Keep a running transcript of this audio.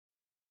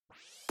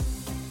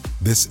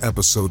This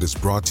episode is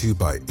brought to you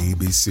by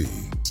ABC.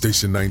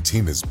 Station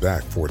 19 is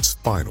back for its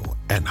final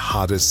and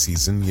hottest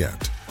season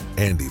yet.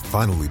 Andy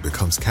finally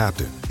becomes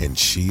captain, and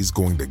she's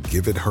going to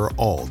give it her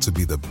all to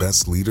be the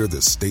best leader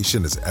the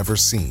station has ever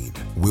seen.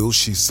 Will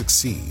she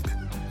succeed?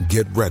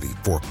 Get ready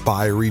for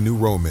fiery new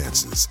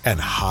romances and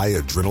high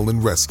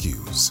adrenaline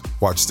rescues.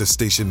 Watch the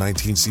Station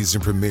 19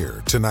 season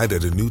premiere tonight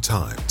at a new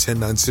time,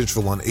 10/9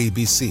 Central on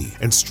ABC,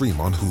 and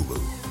stream on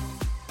Hulu.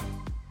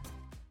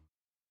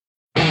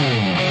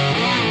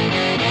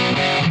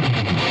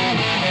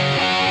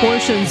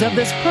 Portions of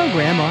this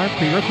program are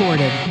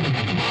pre-recorded.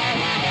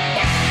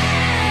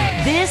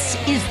 This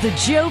is the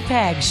Joe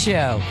Pags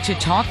Show. To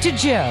talk to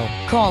Joe,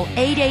 call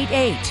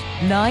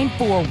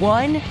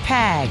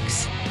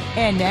 888-941-PAGS.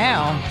 And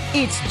now,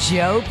 it's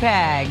Joe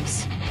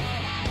Pags.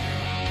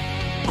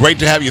 Great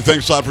to have you.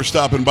 Thanks a lot for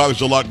stopping by.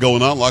 There's a lot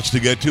going on, lots to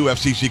get to.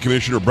 FCC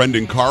Commissioner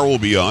Brendan Carr will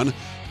be on,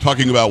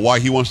 talking about why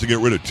he wants to get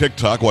rid of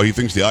TikTok, why he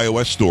thinks the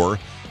iOS store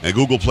and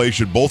Google Play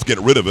should both get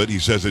rid of it. He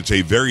says it's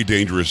a very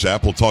dangerous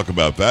app. We'll talk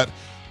about that.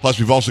 Plus,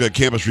 we've also got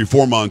campus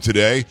reform on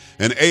today.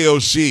 And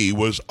AOC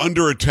was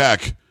under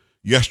attack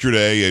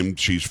yesterday, and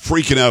she's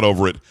freaking out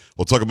over it.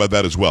 We'll talk about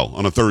that as well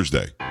on a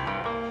Thursday.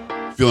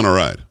 Feeling all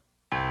right?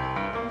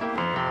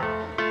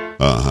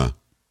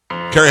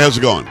 Carrie, how's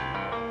it going?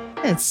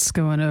 It's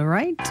going all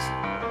right.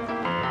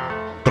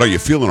 But are you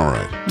feeling all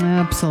right?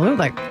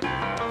 Absolutely.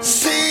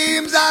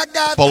 Seems I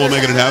got Follow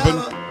making it happen.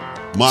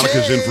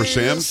 Monica's in for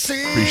Sam.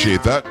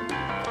 Appreciate that.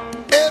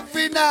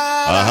 Every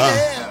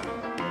night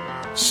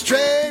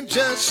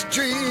strangest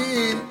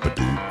dream,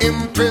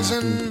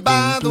 imprisoned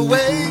by the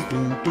way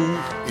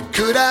it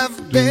could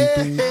have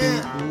been,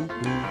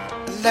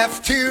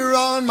 left here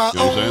on my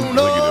own.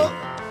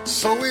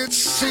 So it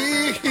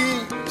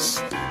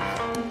seems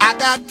I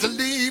got to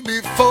leave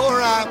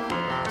before I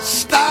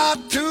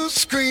start to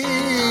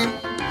scream.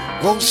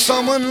 Won't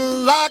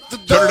someone lock the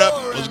door? Turn it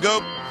up. Let's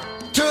go.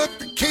 Took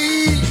the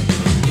key.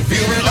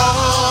 Feeling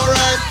all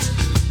right.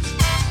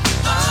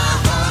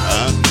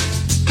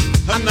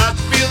 I'm not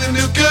feeling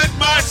too good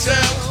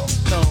myself.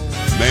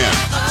 Man,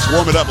 let's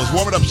warm it up. Let's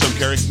warm it up some,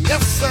 Carrie.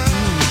 Yes, sir.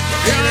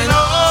 Feeling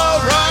all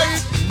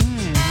right.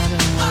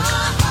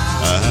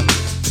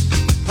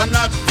 I'm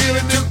not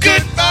feeling too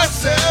good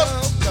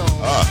myself.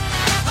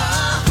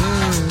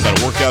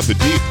 Gotta work out the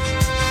deep.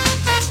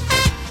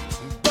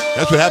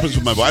 That's what happens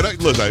with my body.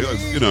 Listen,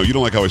 you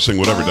don't like how I sing,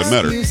 whatever, it doesn't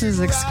matter.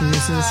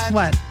 Excuses.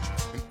 What?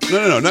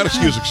 No, not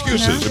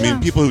excuses. I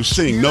mean, people who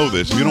sing know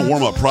this. If you don't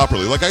warm up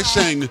properly. Like I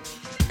sang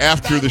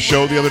after the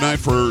show the other night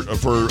for I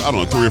don't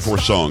know, 3 or 4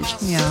 songs.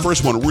 Yeah. The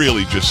first one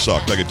really just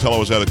sucked. I could tell I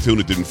was out of tune.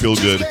 It didn't feel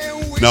good.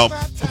 Now,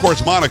 of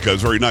course, Monica is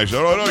very nice.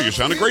 Oh, no, you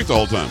sounded great the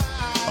whole time.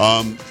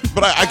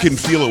 But I can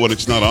feel it when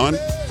it's not on.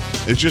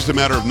 It's just a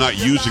matter of not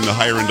using the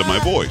higher end of my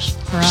voice.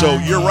 Right. So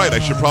you're right. I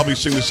should probably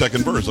sing the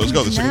second verse. Let's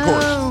go, the second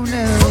chorus. No.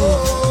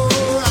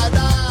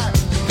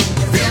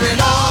 Feeling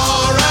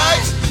all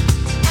right.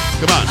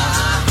 Come on.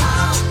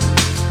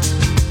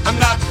 I'm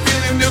not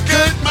feeling too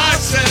good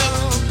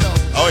myself.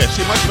 Oh, yeah,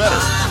 see, much better.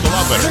 It's a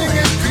lot better.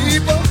 Singing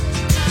people.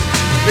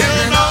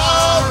 Feeling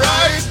all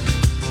right.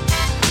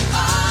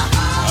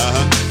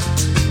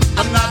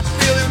 I'm not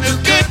feeling too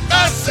good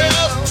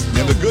myself.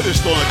 And the good is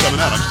still not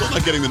coming out. I'm still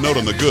not getting the note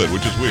on the good,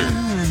 which is weird.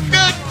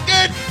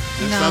 Good.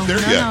 It's not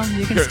there yet. No,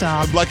 you can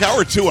stop. Like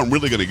hour 2, I'm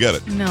really going to get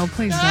it. No,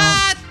 please don't.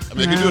 I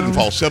mean, I can do it in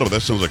falsetto, but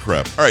that sounds like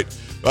crap. All right.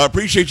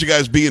 Appreciate you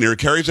guys being here.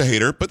 Carrie's a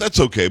hater, but that's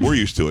okay. We're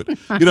used to it.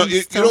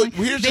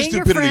 Here's the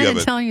stupidity of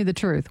it. Telling you the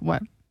truth.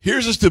 What?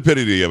 Here's the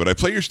stupidity of it. I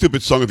play your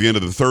stupid song at the end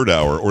of the third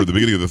hour or the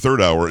beginning of the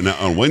third hour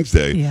on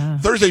Wednesday. Yeah.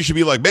 Thursday should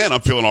be like, man,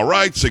 I'm feeling all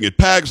right. Sing it,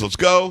 Pags. Let's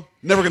go.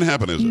 Never going to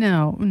happen, is it?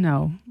 No.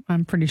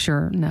 I'm pretty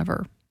sure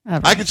never.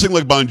 Ever. I could sing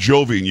like Bon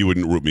Jovi and you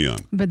wouldn't root me on.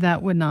 But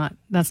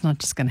that's not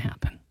just going to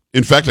happen.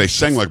 In fact, I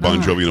sang like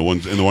Bon Jovi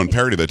in the one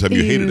parody that time.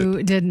 You hated it.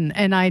 You didn't,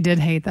 and I did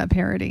hate that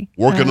parody.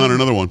 Working on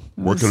another one.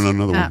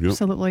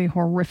 Absolutely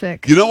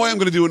horrific. You know why I'm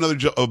going to do another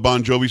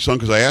Bon Jovi song?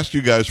 Because I asked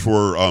you guys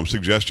for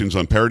suggestions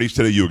on parodies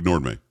today. You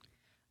ignored me.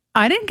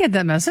 I didn't get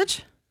that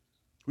message.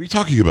 What are you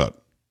talking about?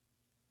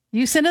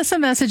 You sent us a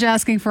message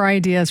asking for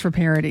ideas for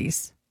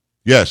parodies.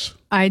 Yes.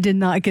 I did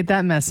not get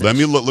that message. Let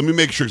me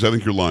make sure because I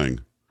think you're lying.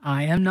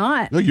 I am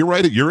not. No, you're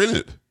right. You're in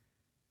it.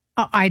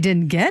 I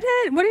didn't get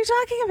it. What are you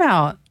talking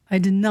about? I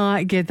did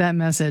not get that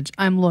message.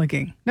 I'm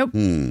looking. Nope.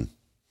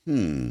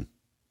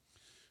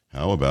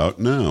 How about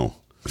now?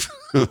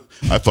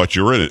 I thought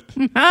you were in it.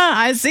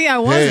 I see. I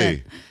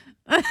wasn't.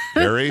 Hey,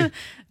 Barry.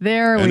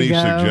 There we go.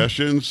 Any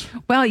suggestions?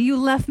 Well, you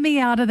left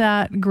me out of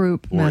that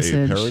group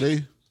message. Or a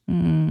parody?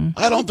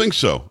 I don't think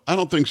so. I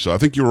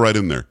think you were right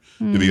in there,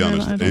 to be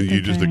honest. And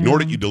you just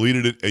ignored it, you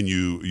deleted it, and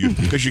you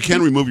because you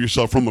can remove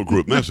yourself from a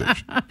group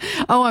message.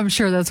 Oh, I'm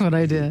sure that's what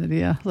I did.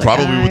 Yeah.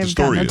 Probably what the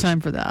story I've got no is.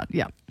 time for that.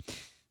 Yeah.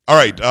 All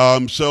right.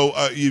 So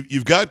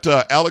you've got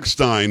Alex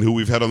Stein, who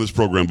we've had on this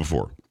program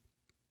before.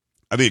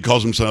 I think he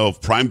calls himself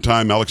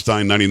Primetime Alex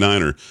Stein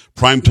 99 or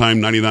Primetime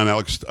 99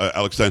 Alex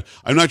Stein.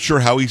 I'm not sure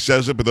how he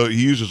says it, but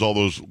he uses all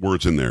those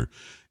words in there.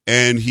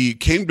 And he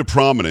came to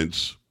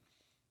prominence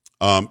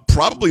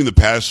probably in the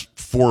past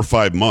 4 or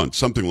 5 months,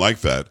 something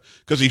like that,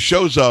 because he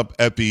shows up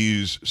at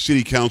these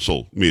city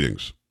council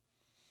meetings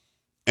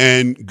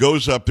and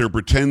goes up there,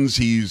 pretends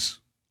he's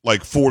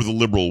like for the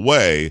liberal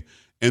way,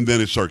 and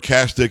then it's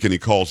sarcastic, and he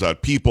calls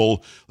out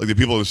people, like the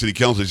people in the city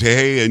council. He say,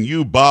 "Hey, and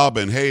you, Bob,"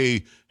 and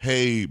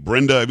hey,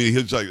 Brenda. I mean,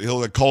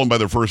 he'll call them by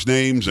their first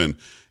names, and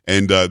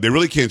they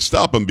really can't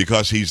stop him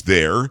because he's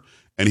there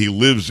and he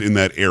lives in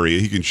that area.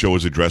 He can show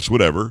his address,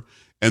 whatever,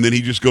 and then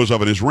he just goes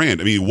off on his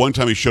rant. I mean, one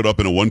time he showed up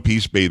in a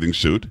one-piece bathing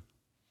suit,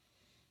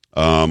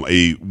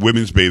 a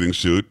women's bathing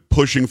suit,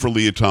 pushing for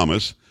Leah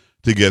Thomas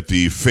to get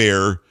the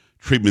fair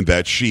treatment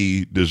that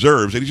she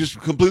deserves, and he's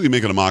just completely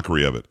making a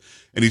mockery of it.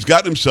 And he's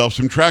gotten himself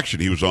some traction.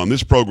 He was on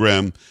this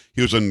program.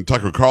 He was on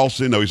Tucker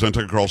Carlson. Now he's on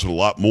Tucker Carlson a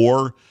lot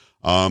more.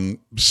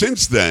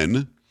 Since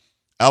then,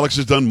 Alex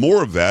has done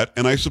more of that,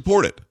 and I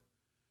support it.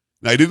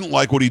 Now, I didn't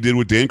like what he did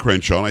with Dan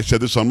Crenshaw, and I said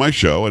this on my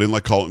show. I didn't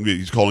like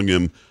he's calling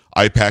him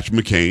Eye Patch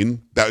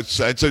McCain. That's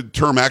a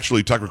term,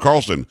 actually, Tucker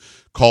Carlson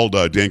called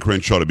Dan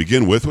Crenshaw to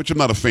begin with, which I'm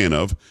not a fan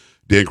of,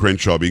 Dan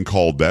Crenshaw being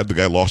called that. The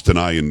guy lost an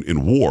eye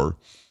in war.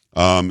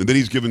 And then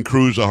he's given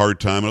Cruz a hard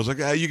time. And I was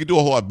like, you could do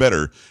a whole lot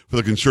better for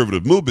the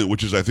conservative movement,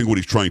 which is, I think, what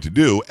he's trying to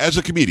do as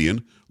a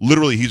comedian.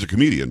 Literally, he's a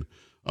comedian.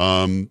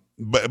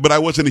 But I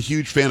wasn't a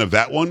huge fan of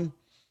that one.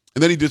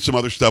 And then he did some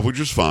other stuff, which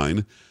was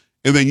fine.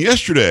 And then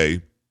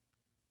yesterday,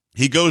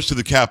 he goes to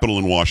the Capitol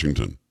in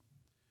Washington.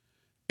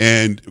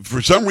 And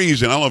for some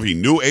reason, I don't know if he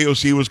knew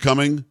AOC was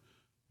coming,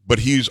 but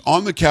he's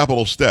on the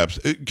Capitol steps.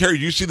 Carrie,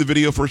 did you see the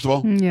video, first of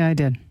all? Yeah, I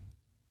did.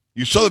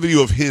 You saw the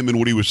video of him and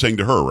what he was saying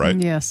to her, right?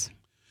 Yes.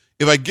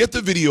 If I get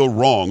the video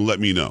wrong,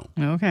 let me know.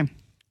 Okay.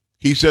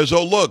 He says,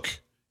 "Oh,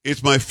 look,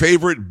 it's my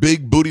favorite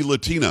big booty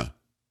Latina.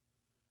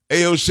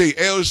 AOC,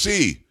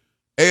 AOC,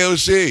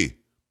 AOC.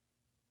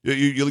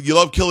 You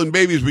love killing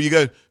babies,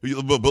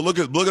 but look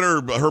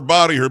at her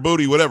body, her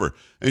booty, whatever."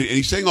 And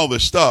he's saying all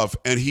this stuff,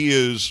 and he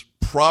is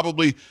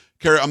probably,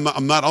 Carrie, I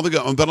don't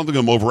think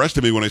I'm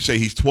overestimating when I say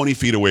he's 20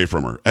 feet away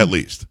from her, at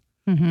least.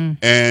 Mm-hmm.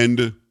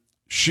 And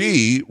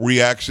she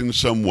reacts in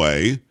some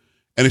way.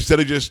 And instead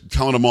of just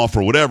telling him off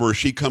or whatever,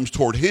 she comes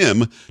toward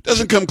him,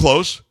 doesn't come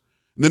close,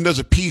 and then does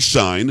a peace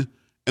sign,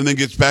 and then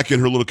gets back in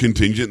her little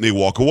contingent, and they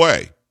walk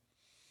away.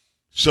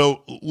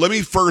 So let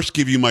me first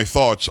give you my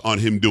thoughts on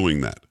him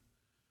doing that.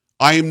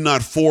 I am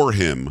not for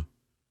him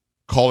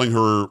calling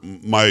her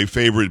my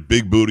favorite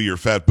big booty or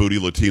fat booty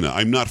Latina.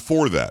 I'm not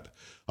for that.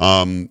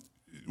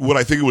 Would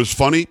I think it was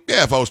funny?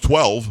 Yeah, if I was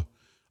 12.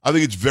 I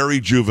think it's very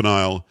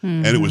juvenile,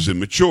 and it was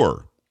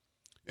immature.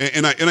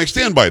 And I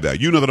stand by that.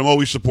 You know that I'm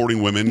always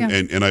supporting women,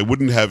 yeah. and I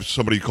wouldn't have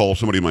somebody call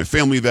somebody in my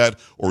family that,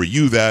 or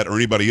you that, or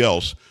anybody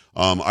else.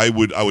 I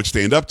would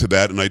stand up to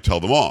that, and I'd tell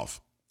them off.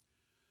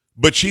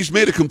 But she's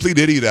made a complete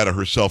idiot out of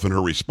herself in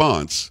her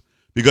response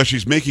because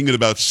she's making it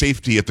about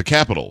safety at the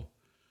Capitol,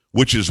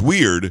 which is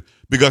weird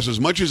because as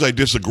much as I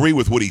disagree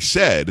with what he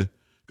said,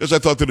 because I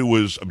thought that it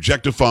was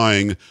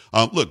objectifying.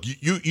 Look,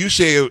 you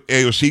say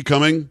AOC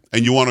coming,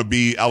 and you want to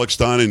be Alex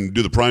Stein and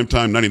do the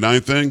primetime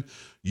 99 thing,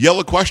 yell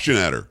a question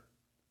at her.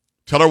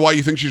 Tell her why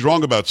you think she's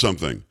wrong about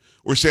something.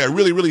 Or say, I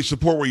really, really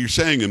support what you're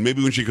saying, and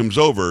maybe when she comes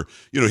over,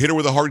 hit her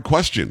with a hard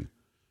question.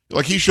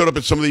 Like he showed up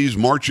at some of these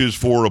marches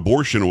for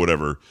abortion or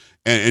whatever,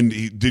 and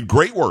he did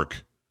great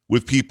work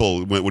with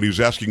people when he was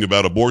asking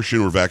about abortion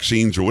or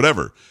vaccines or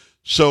whatever.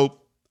 So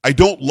I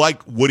don't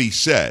like what he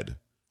said.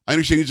 I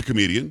understand he's a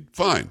comedian,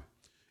 fine.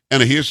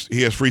 And he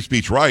has free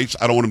speech rights.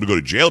 I don't want him to go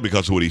to jail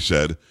because of what he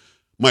said.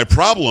 My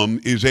problem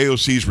is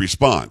AOC's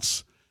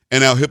response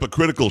and how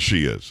hypocritical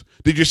she is.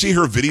 Did you see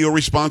her video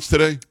response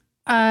today?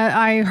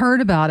 I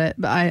heard about it,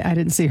 but I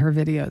didn't see her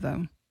video,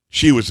 though.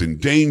 She was in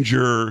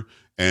danger,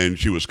 and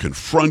she was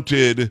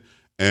confronted,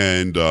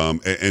 and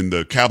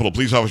the Capitol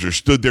police officer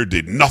stood there,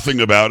 did nothing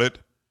about it.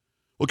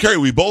 Well, Carrie,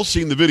 we've both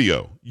seen the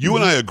video. You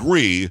and I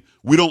agree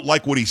we don't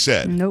like what he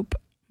said. Nope,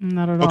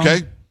 not at all.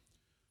 Okay?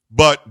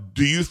 But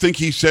do you think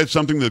he said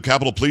something the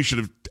Capitol Police should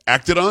have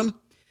acted on?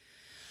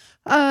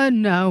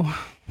 No.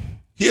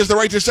 He has the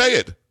right to say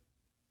it.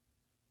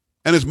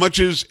 And as much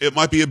as it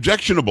might be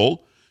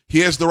objectionable, he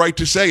has the right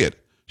to say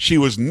it. She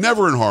was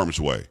never in harm's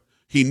way.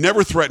 He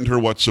never threatened her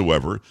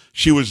whatsoever.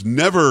 She was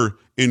never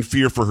in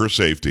fear for her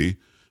safety.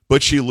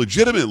 But she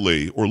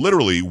legitimately or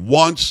literally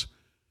wants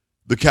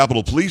the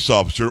Capitol Police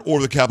officer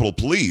or the Capitol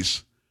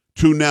Police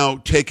to now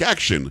take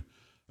action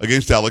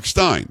against Alex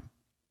Stein.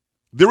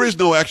 There is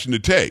no action to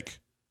take.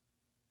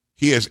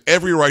 He has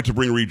every right to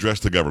bring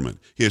redress to government.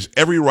 He has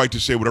every right to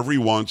say whatever he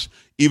wants,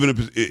 even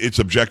if it's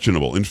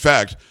objectionable. In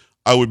fact,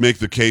 I would make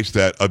the case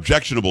that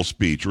objectionable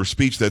speech or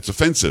speech that's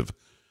offensive,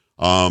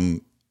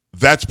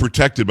 that's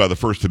protected by the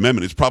First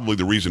Amendment. It's probably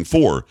the reason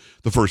for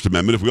the First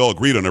Amendment. If we all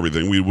agreed on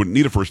everything, we wouldn't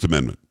need a First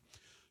Amendment.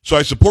 So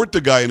I support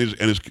the guy in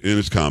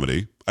his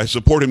comedy. I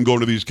support him going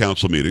to these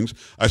council meetings.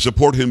 I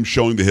support him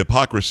showing the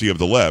hypocrisy of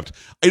the left.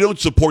 I don't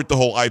support the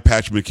whole Eye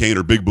Patch McCain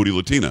or Big Booty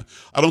Latina.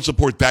 I don't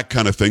support that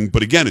kind of thing.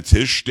 But again, it's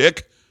his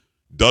shtick,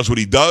 does what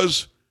he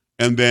does,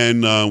 and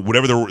then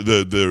whatever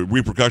the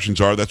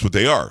repercussions are, that's what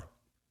they are.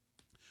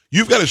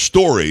 You've got a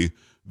story,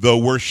 though,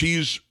 where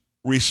she's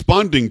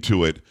responding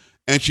to it,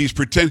 and she's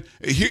pretend.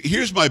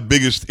 Here's my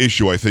biggest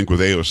issue, I think, with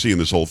AOC and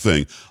this whole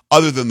thing,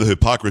 other than the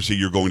hypocrisy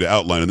you're going to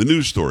outline in the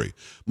news story.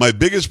 My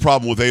biggest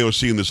problem with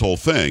AOC and this whole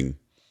thing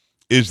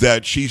is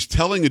that she's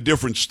telling a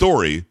different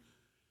story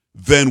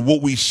than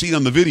what we see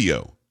on the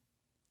video.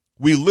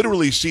 We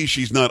literally see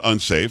she's not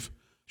unsafe.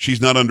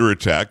 She's not under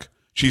attack.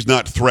 She's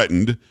not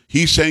threatened.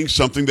 He's saying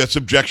something that's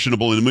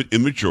objectionable and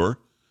immature,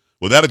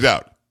 without a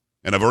doubt.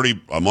 And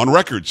I'm on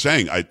record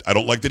saying I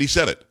don't like that he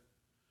said it.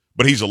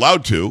 But he's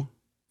allowed to,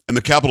 and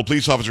the Capitol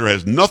Police officer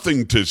has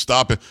nothing to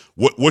stop it.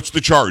 What's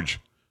the charge?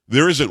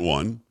 There isn't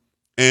one.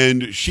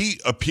 And she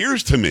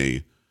appears to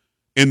me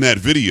in that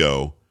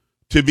video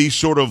to be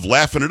sort of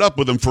laughing it up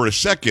with him for a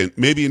second,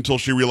 maybe until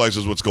she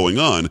realizes what's going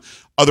on.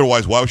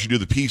 Otherwise, why would she do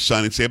the peace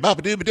sign and say,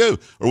 ba-ba-doo-ba-doo,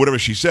 or whatever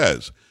she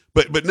says?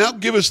 But now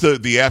give us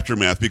the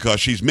aftermath, because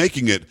she's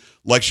making it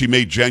like she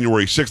made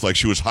January 6th, like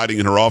she was hiding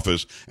in her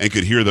office and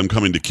could hear them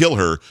coming to kill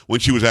her when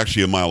she was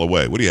actually a mile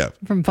away. What do you have?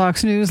 From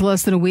Fox News,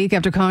 less than a week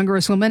after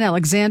Congresswoman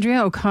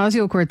Alexandria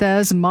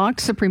Ocasio-Cortez mocked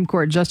Supreme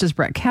Court Justice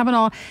Brett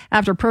Kavanaugh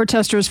after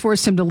protesters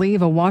forced him to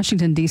leave a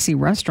Washington, D.C.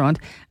 restaurant.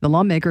 The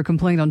lawmaker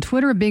complained on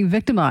Twitter of being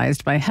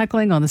victimized by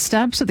heckling on the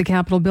steps of the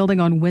Capitol building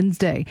on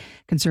Wednesday.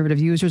 Conservative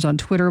users on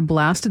Twitter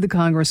blasted the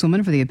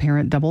Congresswoman for the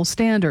apparent double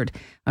standard.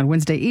 On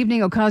Wednesday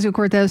evening,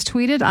 Ocasio-Cortez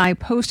tweeted, "I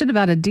posted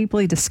about a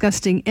deeply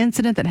disgusting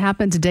incident that happened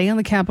today on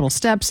the Capitol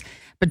steps,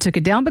 but took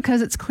it down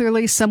because it's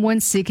clearly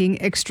someone seeking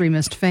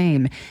extremist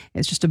fame.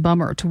 It's just a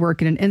bummer to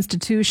work in an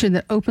institution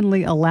that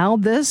openly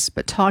allowed this,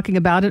 but talking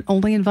about it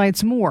only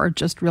invites more.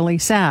 Just really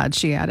sad,"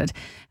 she added.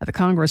 The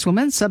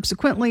Congresswoman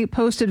subsequently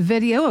posted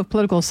video of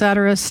political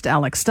satirist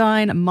Alex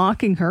Stein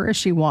mocking her as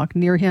she walked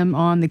near him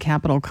on the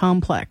Capitol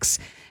complex.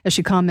 As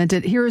she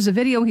commented, "Here's a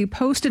video he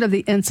posted of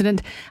the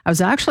incident. I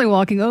was actually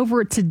walking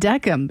over to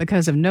deck him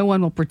because if no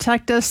one will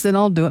protect us, then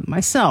I'll do it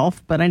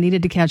myself. But I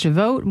needed to catch a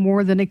vote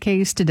more than a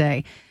case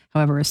today."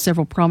 However, as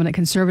several prominent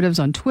conservatives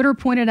on Twitter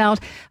pointed out,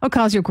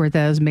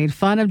 Ocasio-Cortez made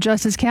fun of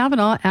Justice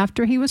Kavanaugh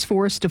after he was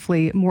forced to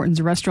flee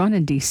Morton's restaurant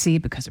in D.C.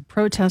 because of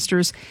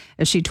protesters.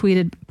 As she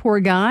tweeted, "Poor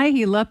guy,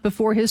 he left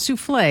before his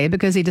souffle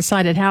because he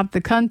decided half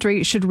the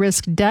country should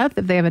risk death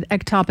if they have an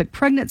ectopic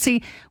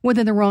pregnancy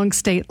within the wrong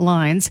state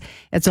lines.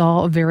 It's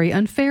all very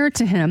unfair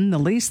to him. The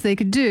least they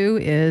could do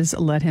is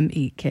let him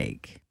eat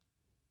cake."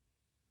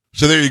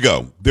 So there you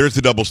go. There's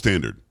the double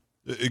standard.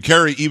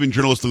 Carrie, even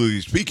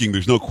journalistically speaking,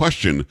 there's no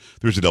question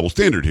there's a double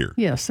standard here.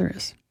 Yes, there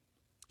is.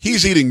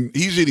 He's eating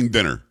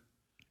dinner.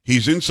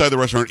 He's inside the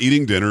restaurant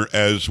eating dinner,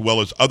 as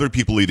well as other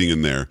people eating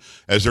in there,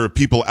 as there are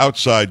people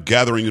outside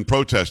gathering and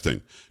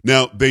protesting.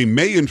 Now, they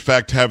may in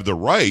fact have the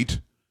right,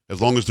 as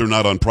long as they're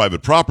not on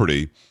private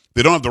property,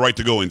 they don't have the right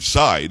to go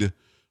inside,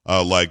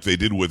 like they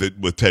did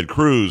with Ted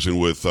Cruz and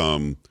with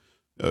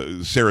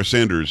Sarah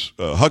Sanders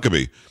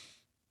Huckabee.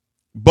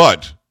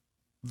 But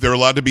they're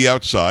allowed to be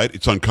outside.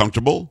 It's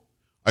uncomfortable.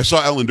 I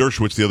saw Alan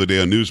Dershowitz the other day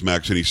on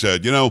Newsmax, and he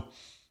said,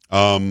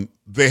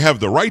 they have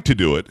the right to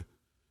do it,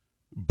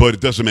 but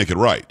it doesn't make it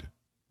right.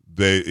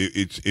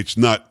 It's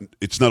not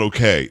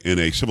okay in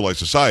a civilized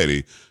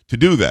society to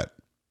do that.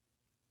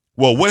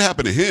 Well, what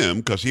happened to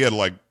him? Because he had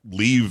to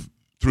leave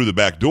through the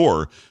back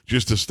door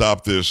just to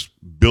stop this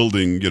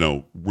building,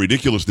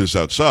 ridiculousness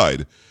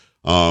outside.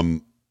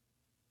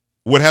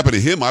 What happened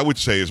to him, I would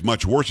say, is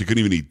much worse. He couldn't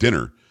even eat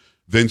dinner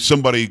than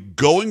somebody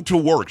going to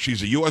work.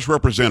 She's a U.S.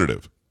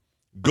 representative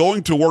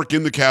going to work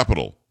in the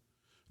Capitol.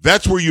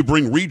 That's where you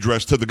bring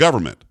redress to the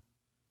government.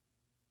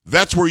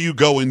 That's where you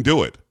go and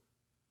do it.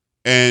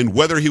 And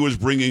whether he was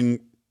bringing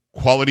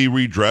quality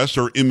redress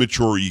or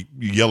immature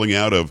yelling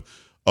out of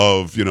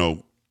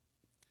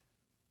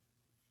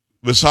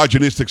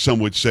misogynistic, some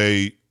would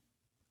say,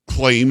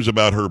 claims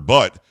about her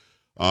butt,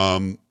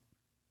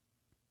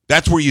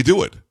 that's where you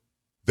do it.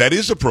 That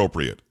is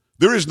appropriate.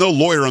 There is no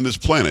lawyer on this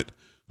planet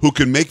who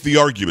can make the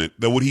argument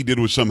that what he did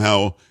was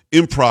somehow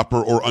improper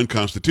or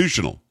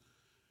unconstitutional.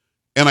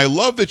 And I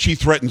love that she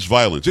threatens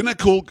violence. Isn't that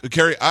cool,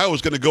 Carrie? I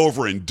was going to go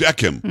over and deck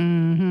him.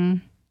 Mm-hmm.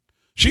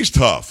 She's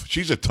tough.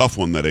 She's a tough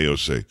one, that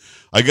AOC.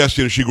 I guess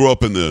she grew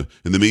up in the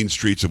mean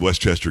streets of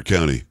Westchester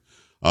County.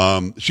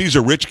 She's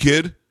a rich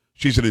kid.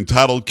 She's an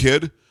entitled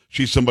kid.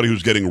 She's somebody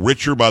who's getting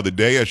richer by the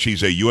day as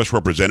she's a U.S.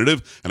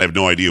 representative, and I have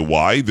no idea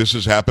why this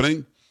is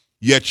happening.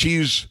 Yet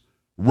she's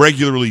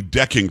regularly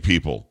decking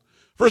people.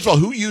 First of all,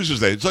 who uses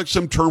that? It's like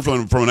some term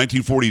from a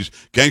 1940s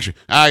gangster.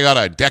 I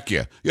gotta deck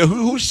you.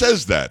 Who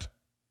says that?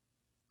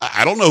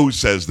 I don't know who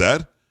says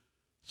that.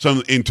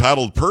 Some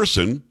entitled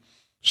person.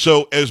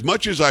 So as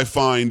much as I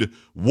find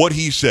what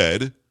he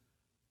said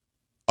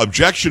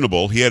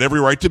objectionable, he had every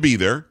right to be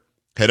there,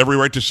 had every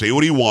right to say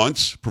what he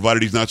wants,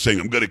 provided he's not saying,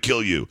 "I'm going to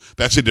kill you."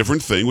 That's a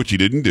different thing, which he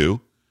didn't do.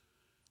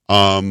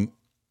 And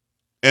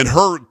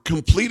her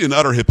complete and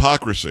utter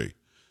hypocrisy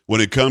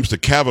when it comes to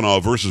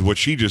Kavanaugh versus what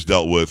she just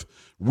dealt with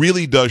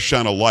really does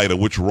shine a light on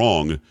what's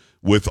wrong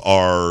with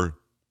our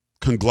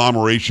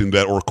conglomeration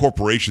or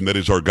corporation that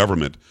is our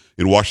government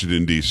in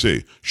Washington,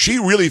 D.C. She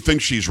really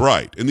thinks she's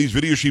right. In these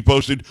videos she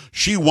posted,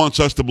 she wants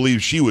us to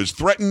believe she was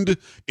threatened,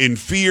 in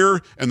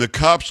fear, and the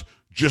cops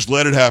just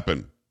let it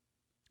happen.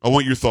 I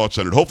want your thoughts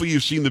on it. Hopefully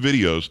you've seen the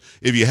videos.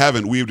 If you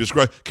haven't, we've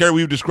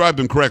described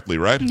them correctly,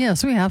 right?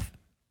 Yes, we have.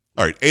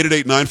 All right,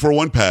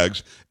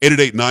 888-941-PAGS,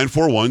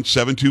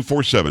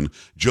 888-941-7247,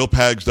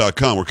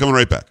 joepags.com. We're coming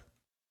right back.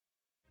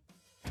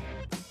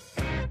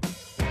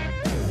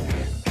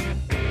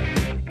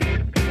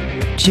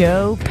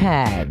 Joe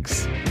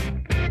Pags.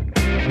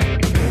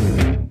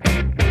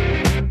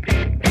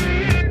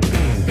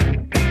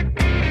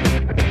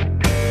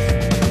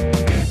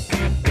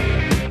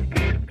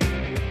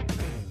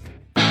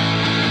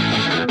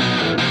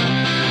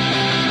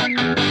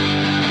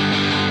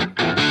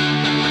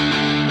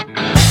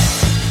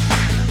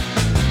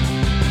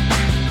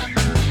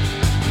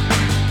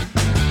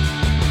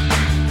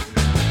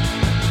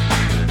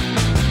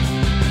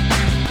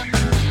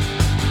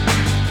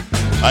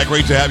 Hi,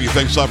 great to have you.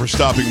 Thanks a lot for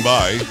stopping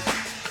by.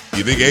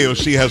 You think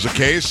AOC has a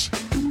case?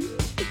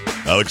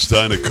 Alex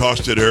Stein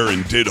accosted her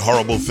and did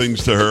horrible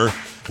things to her.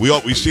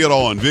 We see it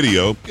all on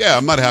video. Yeah,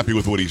 I'm not happy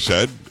with what he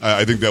said.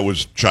 I think that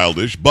was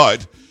childish.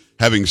 But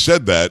having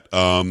said that,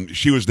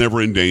 she was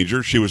never in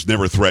danger. She was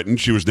never threatened.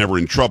 She was never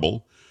in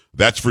trouble.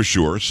 That's for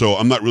sure. So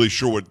I'm not really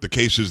sure what the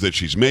case is that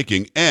she's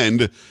making.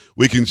 And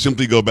we can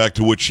simply go back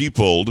to what she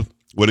pulled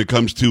when it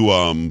comes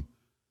to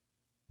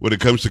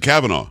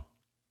Kavanaugh.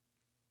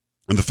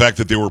 And the fact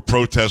that there were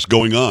protests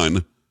going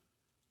on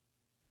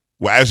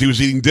as he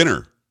was eating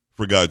dinner,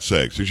 for God's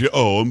sakes. And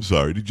I'm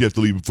sorry, did you have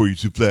to leave before your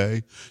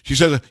souffle? She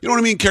says, you know what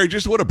I mean, Carrie?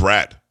 Just what a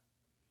brat.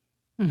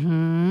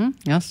 Mm-hmm.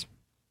 Yes.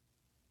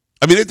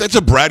 I mean, that's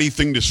a bratty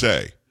thing to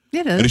say.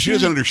 It is. And if she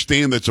doesn't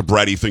understand that's a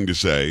bratty thing to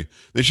say,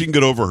 then she can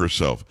get over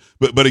herself.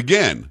 But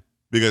again,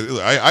 because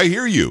I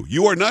hear you.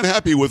 You are not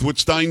happy with what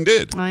Stein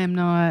did. I am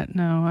not.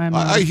 No, I'm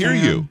not. I hear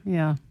you.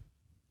 Yeah.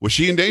 Was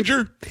she in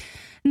danger?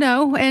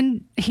 No,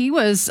 and he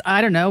was, I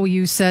don't know,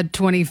 you said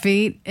 20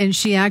 feet, and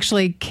she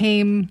actually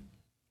came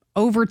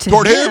over to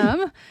Toward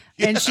him,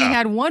 Yeah. and she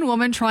had one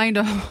woman trying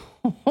to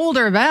hold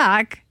her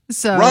back.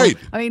 So, right.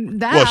 I mean,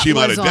 that well, she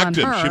might was have decked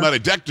on him. her. She might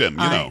have decked him,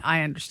 you know.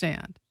 I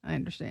understand.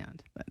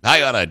 But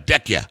I ought to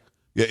deck you.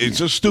 Yeah, it's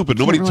so stupid.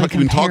 Nobody really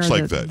even talks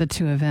like the, that. The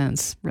two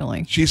events,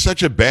 really. She's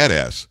such a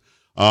badass.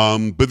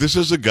 But this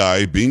is a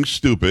guy being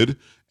stupid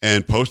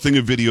and posting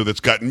a video that's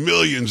gotten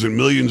millions and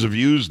millions of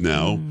views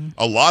now.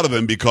 A lot of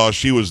them because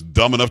she was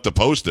dumb enough to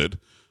post it.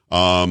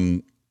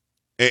 And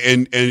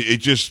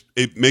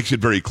it makes it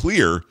very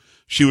clear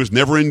she was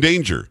never in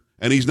danger.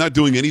 And he's not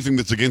doing anything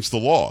that's against the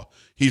law.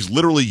 He's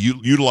literally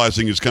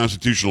utilizing his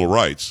constitutional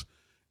rights.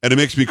 And it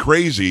makes me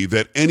crazy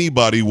that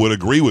anybody would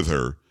agree with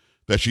her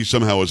that she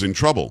somehow is in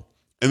trouble.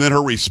 And then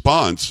her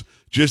response,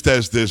 just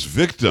as this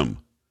victim,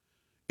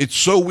 it's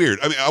so weird.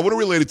 I mean, I want to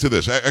relate it to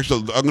this.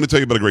 Actually, I'm going to tell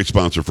you about a great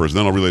sponsor first,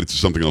 then I'll relate it to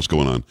something else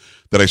going on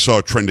that I saw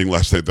trending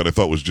last night that I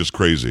thought was just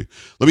crazy.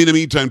 Let me, in the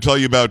meantime, tell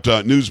you about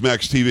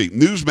Newsmax TV.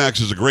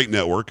 Newsmax is a great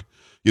network.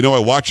 You know, I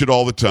watch it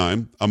all the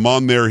time. I'm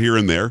on there here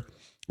and there.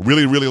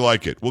 Really, really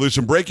like it. Well, there's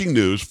some breaking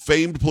news.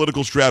 Famed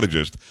political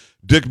strategist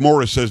Dick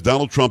Morris says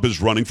Donald Trump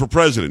is running for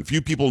president.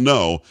 Few people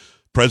know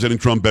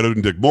President Trump better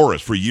than Dick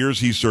Morris. For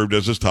years, he served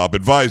as his top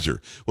advisor.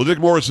 Well, Dick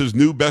Morris's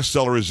new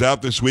bestseller is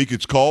out this week.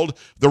 It's called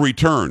The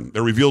Return.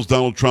 It reveals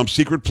Donald Trump's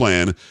secret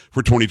plan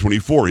for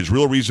 2024, his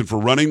real reason for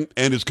running,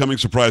 and his coming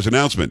surprise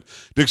announcement.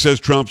 Dick says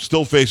Trump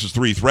still faces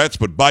 3 threats,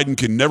 but Biden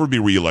can never be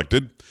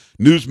reelected.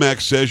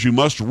 Newsmax says you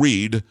must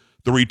read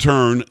The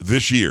Return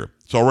this year.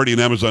 It's already an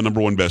Amazon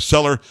 #1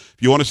 bestseller. If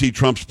you want to see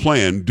Trump's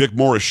plan, Dick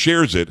Morris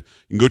shares it. You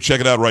can go check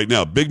it out right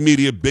now. Big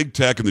media, big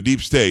tech, and the deep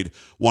state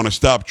want to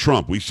stop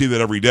Trump. We see that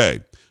every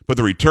day. But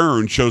The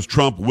Return shows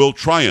Trump will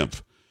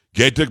triumph.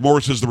 Get Dick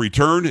Morris's The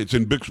Return. It's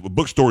in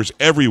bookstores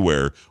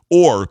everywhere.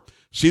 Or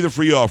see the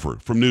free offer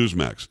from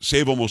Newsmax.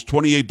 Save almost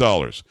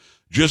 $28.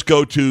 Just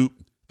go to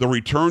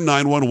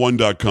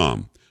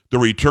thereturn911.com.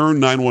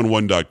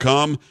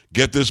 Thereturn911.com.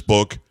 Get this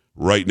book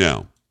right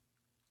now.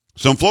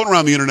 So I'm floating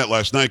around the internet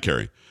last night,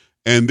 Carrie,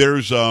 and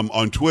there's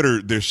on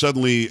Twitter, there's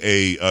suddenly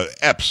a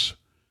Epps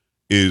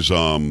is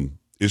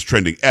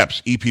trending.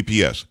 Epps,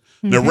 EPPS.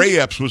 Now, Ray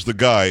Epps was the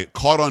guy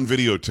caught on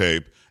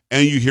videotape,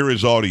 and you hear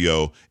his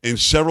audio in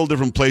several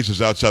different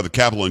places outside the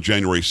Capitol on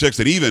January 6th,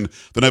 and even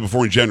the night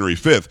before on January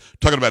 5th,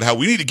 talking about how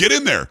we need to get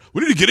in there.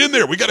 We need to get in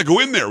there. We got to go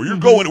in there. We're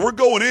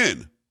going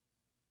in.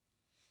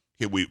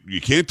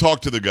 You can't talk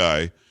to the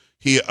guy.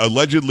 He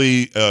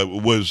allegedly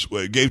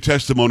gave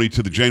testimony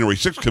to the January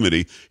 6th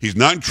committee. He's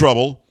not in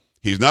trouble.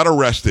 He's not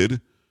arrested.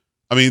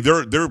 I mean,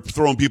 they're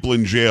throwing people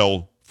in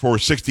jail for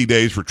 60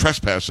 days for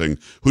trespassing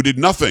who did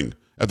nothing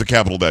at the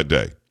Capitol that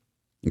day.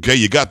 Okay,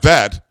 you got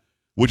that,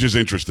 which is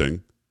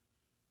interesting.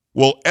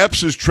 Well,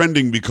 Epps is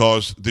trending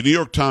because the New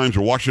York Times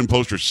or Washington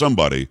Post or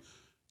somebody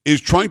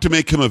is trying to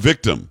make him a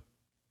victim.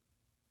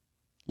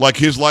 Like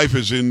his life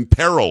is in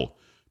peril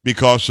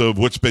because of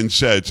what's been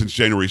said since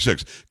January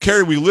 6th.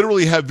 Carrie, we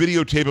literally have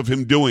videotape of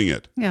him doing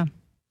it. Yeah.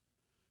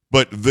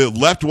 But the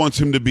left wants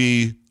him to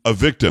be a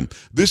victim.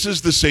 This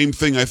is the same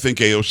thing I think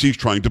AOC is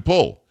trying to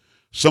pull.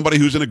 Somebody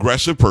who's an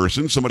aggressive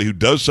person, somebody who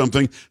does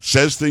something,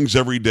 says things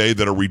every day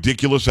that are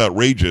ridiculous,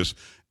 outrageous,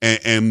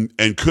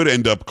 and could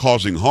end up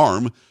causing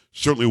harm.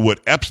 certainly what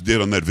Epps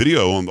did on that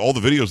video, on all the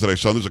videos that I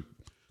saw. There's a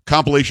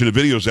compilation of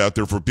videos out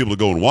there for people to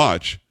go and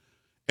watch.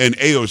 And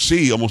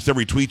AOC, almost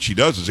every tweet she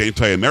does is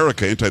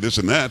anti-America, anti-this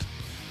and that.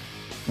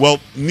 Well,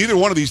 neither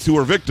one of these two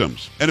are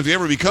victims. And if they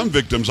ever become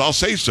victims, I'll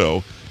say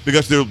so,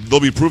 because there'll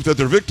be proof that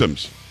they're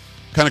victims.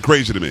 Kind of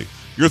crazy to me.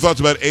 Your thoughts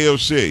about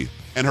AOC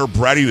and her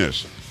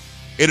brattiness?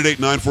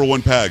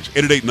 888-941-PAGS,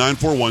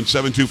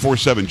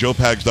 888-941-7247,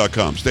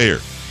 joepags.com. Stay here.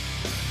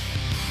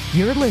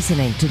 You're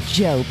listening to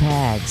Joe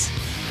Pags.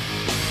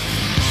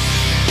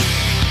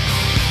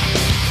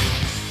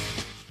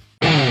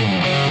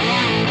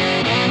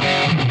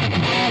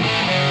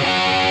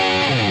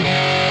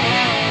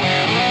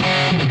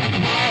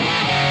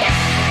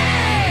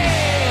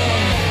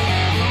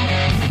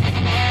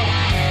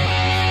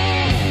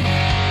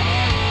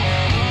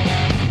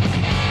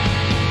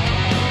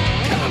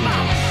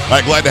 All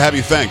right, glad to have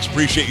you. Thanks.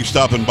 Appreciate you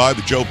stopping by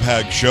the Joe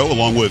Pags Show,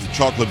 along with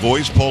Chocolate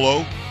Voice,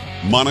 Polo,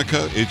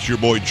 Monica. It's your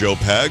boy, Joe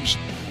Pags.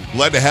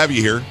 Glad to have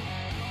you here.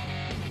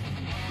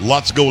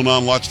 Lots going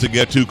on, lots to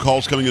get to.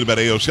 Calls coming in about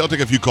AOC. I'll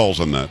take a few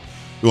calls on that.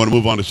 We want to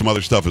move on to some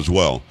other stuff as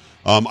well.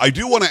 I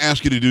do want to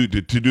ask you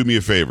to do me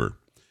a favor.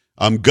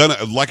 I'm gonna,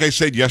 like I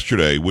said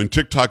yesterday, when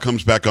TikTok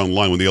comes back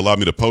online, when they allow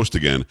me to post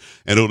again,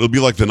 and it'll be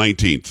like the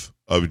 19th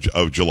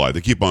of July.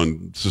 They keep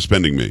on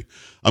suspending me.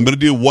 I'm going to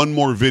do one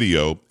more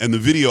video, and the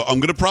video,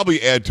 I'm going to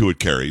probably add to it,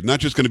 Carrie. Not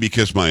just going to be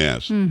Kiss My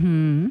Ass.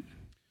 Mm-hmm.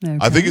 Okay.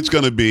 I think it's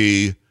going to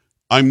be,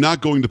 I'm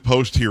not going to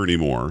post here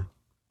anymore.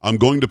 I'm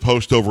going to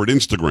post over at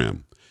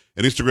Instagram.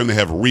 At Instagram, they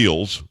have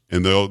Reels,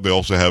 and they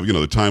also have, the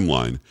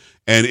timeline.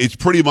 And it's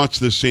pretty much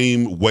the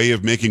same way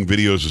of making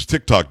videos as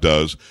TikTok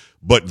does,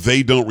 but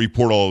they don't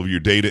report all of your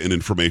data and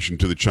information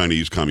to the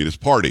Chinese Communist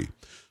Party.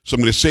 So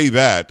I'm going to say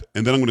that,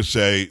 and then I'm going to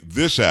say,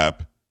 this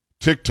app,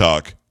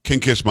 TikTok,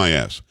 can kiss my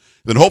ass.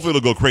 Then hopefully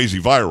it'll go crazy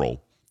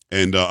viral,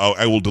 and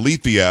I will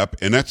delete the app,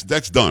 and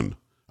that's done.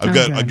 I've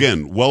got,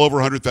 again, well over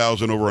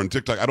 100,000 over on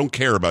TikTok. I don't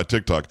care about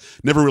TikTok.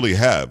 Never really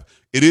have.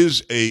 It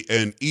is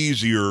an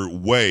easier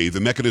way. The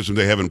mechanism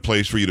they have in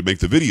place for you to make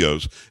the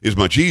videos is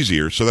much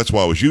easier, so that's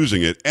why I was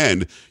using it,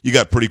 and you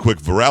got pretty quick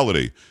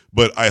virality.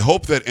 But I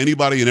hope that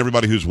anybody and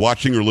everybody who's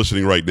watching or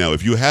listening right now,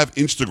 if you have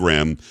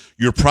Instagram,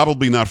 you're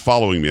probably not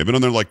following me. I've been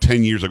on there like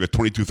 10 years. I've got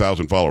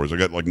 22,000 followers. I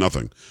got like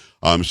nothing.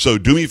 So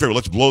do me a favor.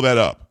 Let's blow that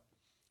up.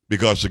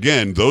 Because,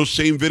 again, those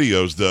same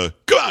videos,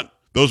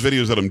 those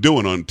videos that I'm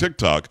doing on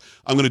TikTok,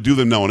 I'm going to do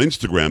them now on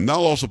Instagram. Now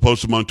I'll also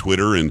post them on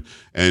Twitter and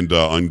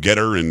on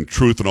Getter and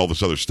Truth and all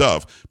this other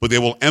stuff. But they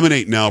will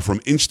emanate now from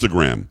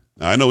Instagram.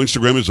 Now, I know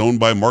Instagram is owned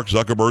by Mark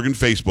Zuckerberg and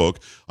Facebook.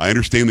 I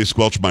understand they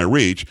squelch my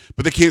reach,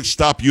 but they can't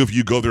stop you if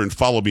you go there and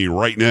follow me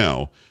right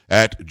now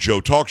at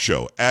Joe Talk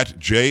Show, at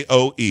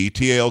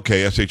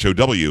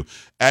JoeTalkshow,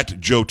 at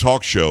Joe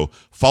Talk Show.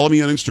 Follow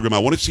me on Instagram. I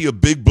want to see a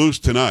big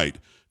boost tonight,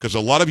 because a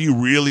lot of you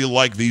really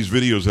like these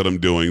videos that I'm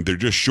doing. They're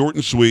just short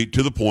and sweet,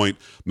 to the point,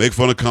 make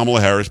fun of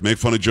Kamala Harris, make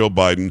fun of Joe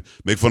Biden,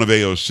 make fun of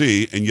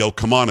AOC, and yell,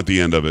 come on, at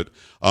the end of it.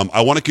 I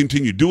want to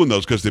continue doing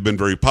those because they've been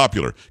very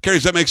popular. Carrie,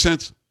 does that make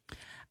sense?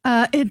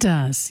 It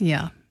does,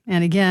 yeah.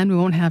 And again, we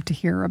won't have to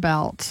hear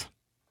about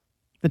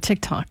the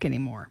TikTok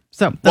anymore.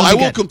 So, well, I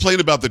won't complain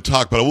about the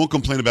talk, but I won't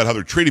complain about how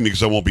they're treating me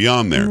because I won't be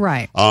on there.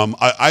 Right.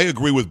 I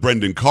agree with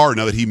Brendan Carr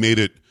now that he made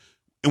it.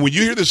 And when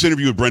you hear this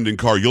interview with Brendan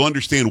Carr, you'll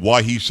understand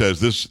why he says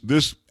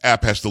this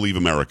app has to leave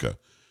America.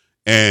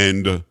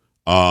 And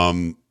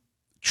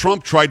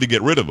Trump tried to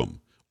get rid of them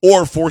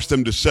or force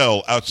them to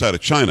sell outside of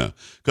China.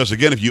 Because,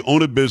 again, if you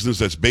own a business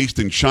that's based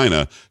in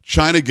China,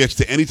 China gets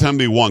to, anytime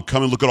they want,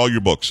 come and look at all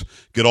your books,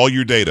 get all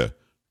your data,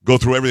 go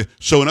through everything.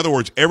 So, in other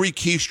words, every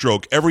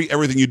keystroke,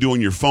 everything you do on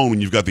your phone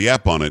when you've got the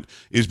app on it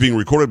is being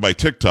recorded by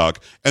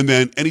TikTok. And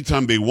then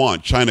anytime they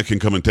want, China can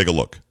come and take a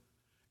look.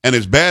 And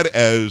as bad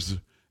as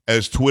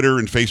Twitter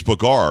and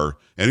Facebook are,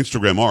 and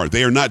Instagram are,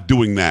 they are not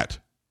doing that.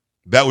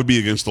 That would be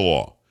against the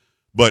law.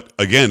 But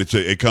again, it's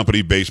a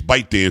company based,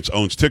 ByteDance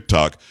owns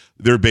TikTok.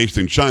 They're based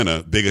in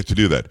China. They get to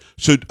do that.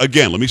 So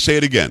again, let me say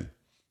it again.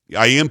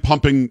 I am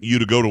pumping you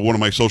to go to one of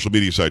my social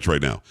media sites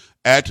right now,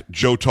 at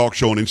Joe Talk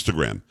Show on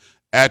Instagram,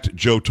 at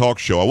Joe Talk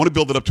Show. I want to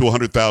build it up to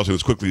 100,000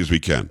 as quickly as we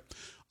can.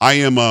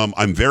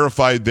 I'm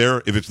verified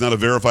there. If it's not a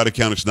verified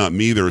account, it's not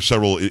me. There are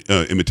several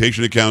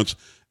imitation accounts.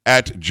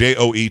 At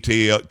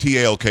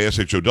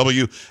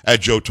JoeTalkshow,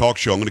 at Joe Talk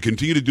Show. I'm going to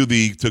continue to do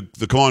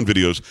the Come On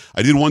videos.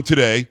 I did one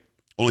today,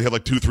 only had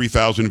like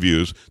 2,000-3,000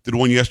 views. Did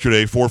one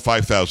yesterday, 4,000 or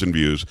 5,000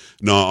 views.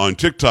 Now on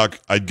TikTok,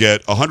 I'd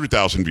get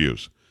 100,000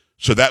 views.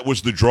 So that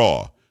was the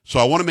draw. So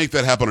I want to make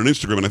that happen on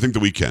Instagram, and I think that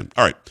we can.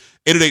 All right,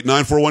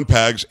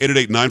 888-941-PAGS,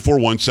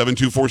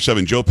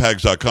 888-941-7247,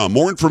 joepags.com.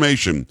 More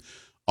information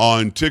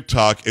on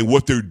TikTok and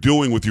what they're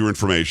doing with your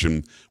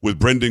information with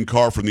Brendan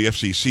Carr from the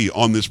FCC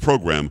on this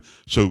program.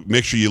 So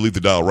make sure you leave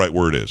the dial right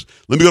where it is.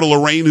 Let me go to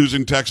Lorraine, who's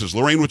in Texas.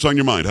 Lorraine, what's on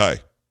your mind?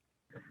 Hi.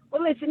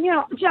 Well, listen,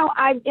 Joe,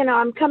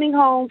 I'm coming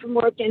home from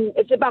work, and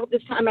it's about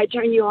this time I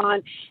turn you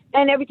on.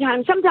 And every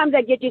time, sometimes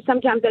I get you,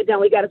 sometimes I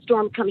don't. We got a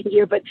storm coming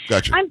here, but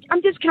gotcha.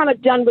 I'm just kind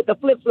of done with the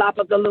flip-flop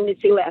of the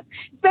lunacy left,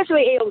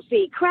 especially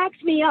AOC.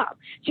 Cracks me up.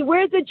 She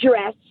wears a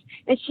dress,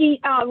 and she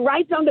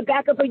writes on the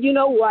back of her,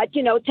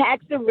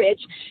 tax the rich.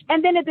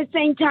 And then at the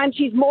same time,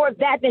 she's more of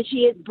that than she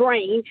is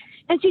brain.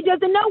 And she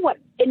doesn't know what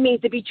it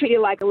means to be treated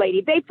like a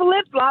lady. They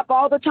flip-flop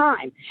all the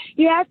time.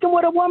 You ask them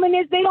what a woman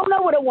is, they don't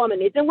know what a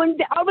woman is. And when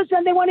all of a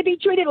sudden they want to be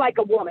treated like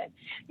a woman.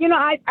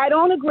 I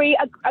don't agree,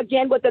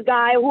 again, with the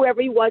guy,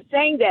 whoever he was,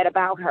 saying that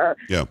about her.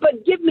 Yeah.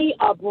 But give me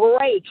a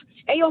break.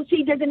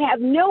 AOC doesn't have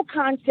no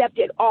concept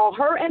at all,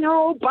 her and her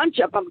whole bunch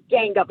of them,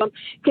 gang of them,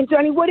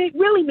 concerning what it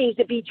really means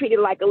to be treated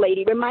like a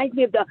lady. Reminds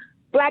me of the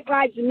Black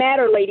Lives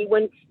Matter lady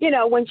when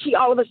she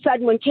all of a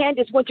sudden, when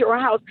Candace went to her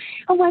house,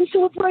 oh, I'm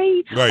so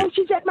afraid. Right. Oh,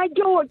 she's at my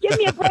door. Give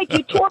me a break.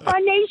 You tore up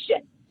our nation.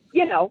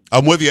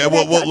 I'm with you.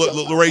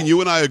 Well, Lorraine, you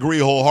and I agree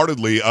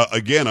wholeheartedly.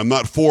 Again, I'm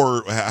not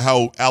for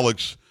how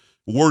Alex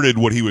worded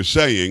what he was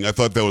saying. I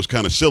thought that was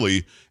kind of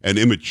silly and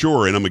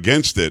immature, and I'm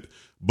against it.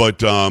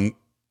 But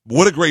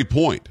what a great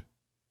point.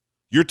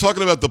 You're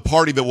talking about the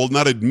party that will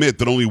not admit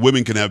that only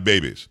women can have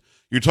babies.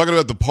 You're talking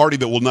about the party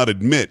that will not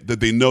admit that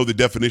they know the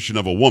definition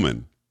of a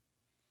woman.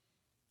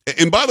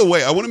 And by the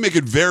way, I want to make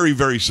it very,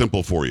 very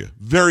simple for you.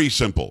 Very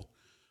simple.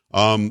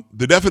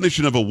 The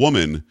definition of a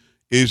woman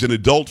is an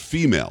adult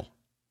female.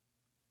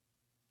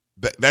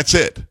 That's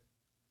it.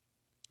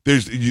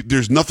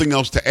 There's nothing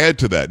else to add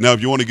to that. Now,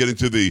 if you want to get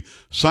into the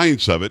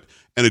science of it,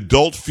 an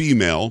adult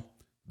female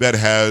that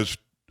has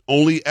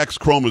only X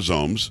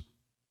chromosomes,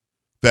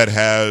 that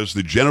has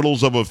the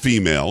genitals of a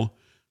female,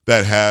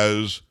 that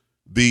has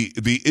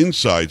the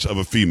insides of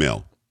a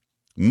female,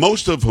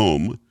 most of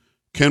whom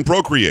can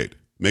procreate,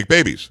 make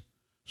babies.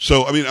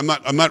 So, I mean,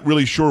 I'm not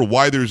really sure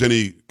why there's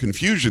any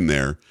confusion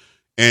there.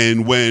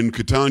 And when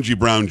Ketanji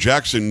Brown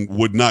Jackson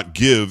would not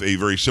give a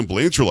very simple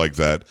answer like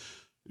that,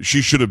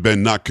 she should have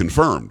been not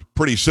confirmed.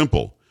 Pretty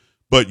simple.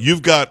 But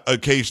you've got a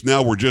case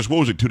now where what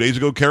was it, 2 days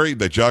ago, Carrie,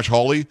 that Josh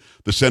Hawley,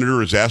 the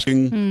senator, is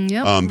asking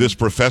this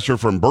professor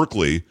from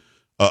Berkeley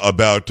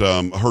about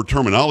her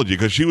terminology,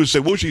 because she was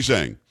saying, what was she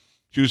saying?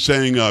 She was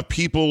saying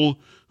people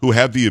who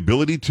have the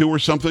ability to or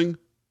something.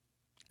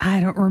 I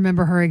don't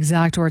remember her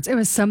exact words. It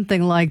was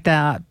something like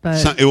that.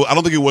 But I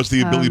don't think it was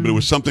the ability, but it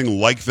was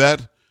something like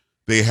that.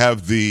 They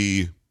have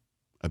the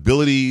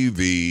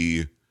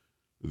ability,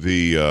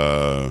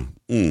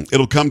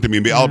 it'll come to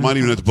me. I might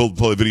even have to pull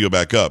the video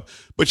back up.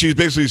 But she's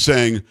basically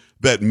saying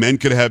that men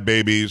could have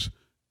babies,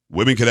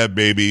 women could have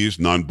babies,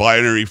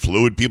 non-binary,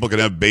 fluid people can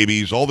have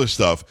babies, all this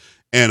stuff.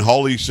 And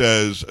Hawley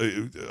says,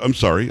 I'm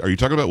sorry, are you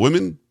talking about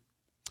women?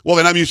 Well,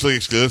 then I'm mutually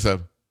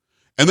exclusive.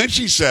 And then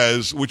she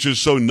says, which is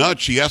so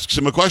nuts, she asks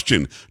him a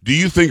question. Do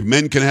you think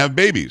men can have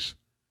babies?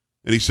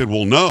 And he said,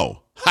 well,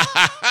 no.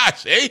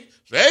 See?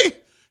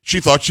 She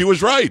thought she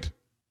was right.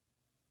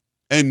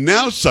 And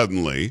now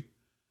suddenly,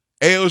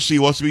 AOC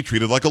wants to be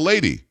treated like a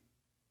lady.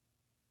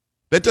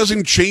 That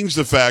doesn't change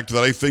the fact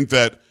that I think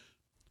that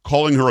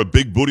calling her a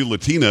big booty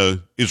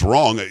Latina is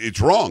wrong. It's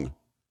wrong.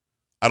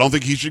 I don't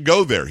think he should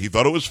go there. He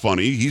thought it was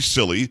funny. He's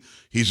silly.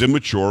 He's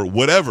immature,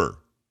 whatever.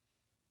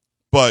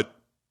 But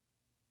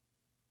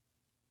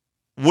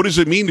what does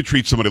it mean to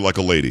treat somebody like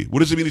a lady? What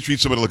does it mean to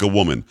treat somebody like a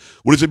woman?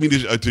 What does it mean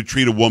to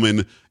treat a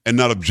woman and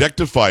not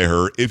objectify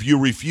her if you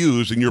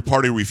refuse and your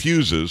party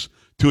refuses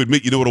to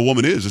admit you know what a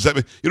woman is? You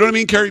know what I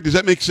mean, Carrie? Does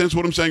that make sense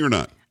what I'm saying or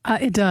not?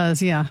 It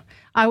does, yeah.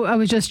 I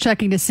was just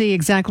checking to see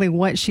exactly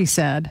what she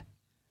said.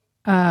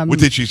 What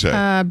did she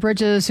say?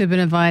 Bridges, who've been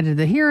invited to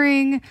the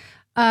hearing,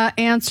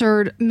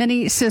 answered,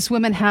 many cis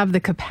women have the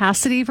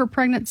capacity for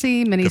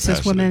pregnancy. Many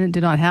cis women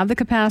do not have the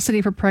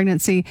capacity for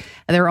pregnancy.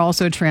 There are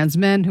also trans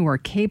men who are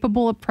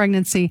capable of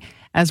pregnancy,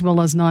 as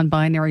well as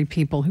non-binary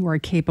people who are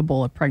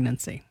capable of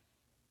pregnancy.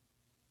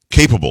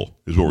 Capable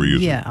is what we're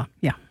using. Yeah.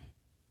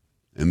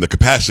 And the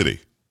capacity.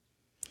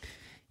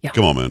 Yeah.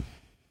 Come on, man.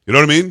 You know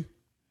what I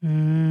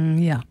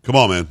mean? Yeah. Come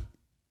on, man.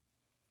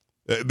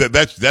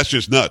 That's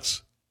just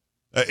nuts.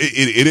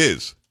 It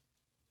is.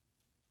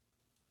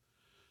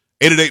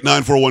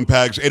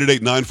 888-941-PAGS,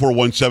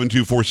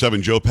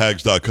 888-941-7247,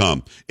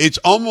 joepags.com. It's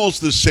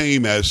almost the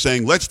same as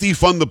saying, let's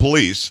defund the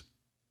police.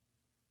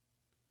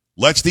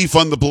 Let's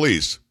defund the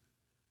police.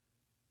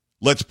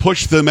 Let's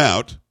push them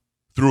out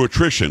through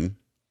attrition.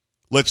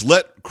 Let's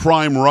let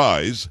crime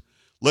rise.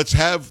 Let's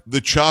have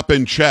the Chop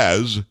and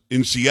Chaz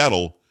in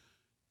Seattle.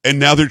 And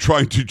now they're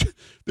trying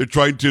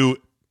to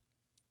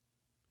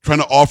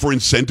offer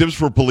incentives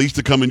for police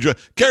to come and join.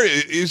 Carrie,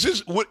 is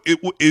this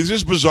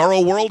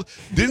bizarro world?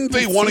 Didn't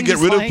they want to get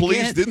rid of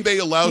police? Didn't they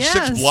allow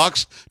 6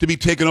 blocks to be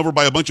taken over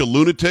by a bunch of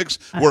lunatics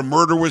where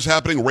murder was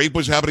happening, rape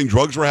was happening,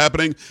 drugs were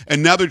happening,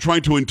 and now they're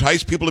trying to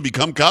entice people to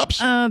become cops?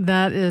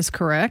 That is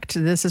correct.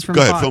 This is from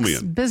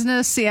Fox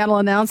Business. Seattle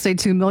announced a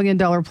 $2 million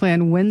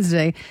plan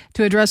Wednesday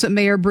to address what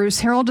Mayor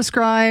Bruce Harrell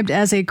described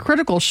as a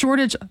critical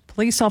shortage of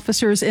police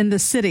officers in the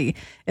city.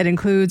 It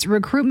includes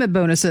recruitment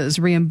bonuses,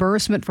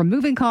 reimbursement for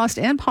moving costs,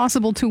 and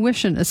possible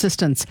tuition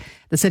assistance.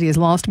 The city has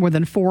lost more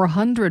than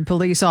 400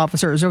 police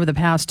officers over the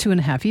past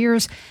 2.5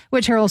 years,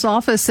 which Harrell's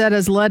office said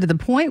has led to the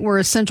point where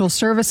essential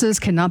services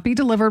cannot be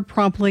delivered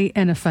promptly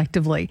and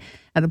effectively.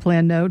 And the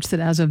plan notes that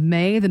as of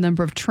May, the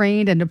number of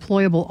trained and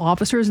deployable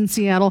officers in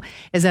Seattle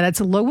is at its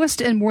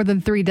lowest in more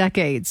than 3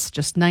 decades,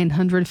 just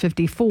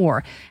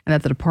 954, and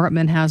that the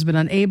department has been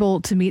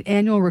unable to meet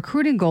annual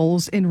recruiting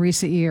goals in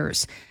recent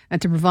years. And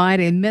to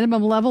provide a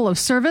minimum level of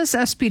service,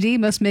 SPD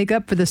must make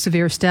up for the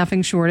severe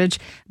staffing shortage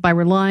by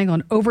relying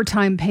on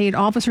overtime paid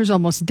officers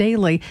almost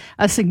daily,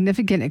 a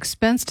significant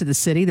expense to the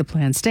city, the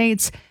plan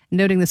states,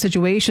 noting the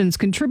situation's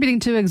contributing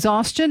to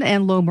exhaustion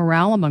and low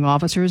morale among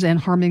officers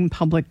and harming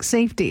public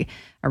safety.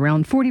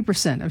 Around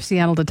 40% of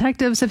Seattle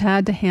detectives have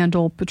had to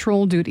handle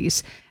patrol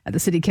duties. The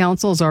city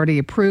council has already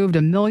approved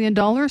 $1 million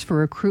for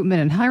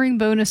recruitment and hiring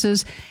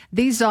bonuses.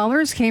 These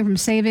dollars came from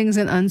savings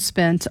and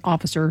unspent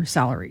officer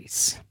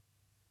salaries.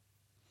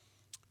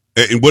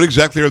 And what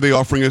exactly are they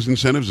offering as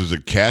incentives? Is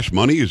it cash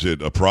money? Is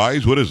it a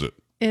prize? What is it?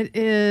 It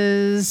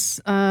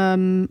is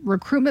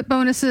recruitment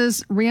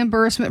bonuses,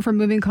 reimbursement for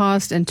moving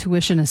costs, and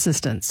tuition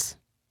assistance.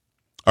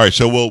 All right,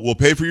 so we'll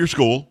pay for your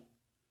school,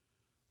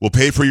 we'll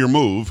pay for your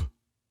move,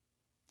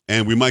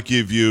 and we might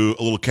give you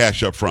a little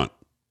cash up front.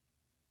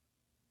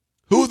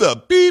 Who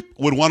the beep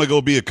would want to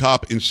go be a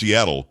cop in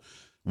Seattle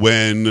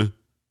when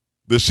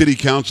the city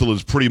council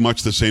is pretty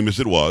much the same as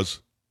it was?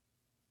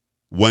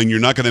 When you're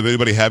not going to have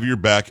anybody have your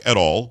back at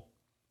all,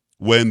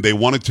 when they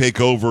want to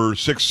take over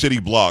 6 city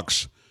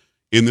blocks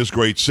in this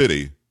great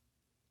city,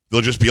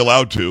 they'll just be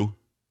allowed to.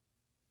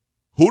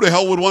 Who the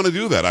hell would want to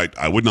do that?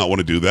 I would not want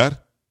to do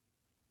that.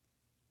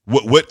 I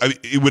mean,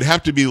 it would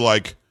have to be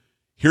like,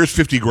 here's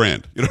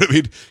 $50,000. You know what I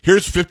mean?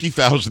 Here's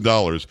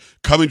 $50,000.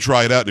 Come and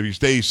try it out. And if you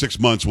stay 6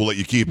 months, we'll let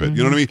you keep it. Mm-hmm.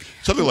 You know what I mean?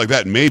 Something like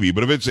that, maybe.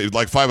 But if it's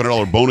like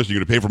 $500 bonus, you're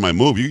going to pay for my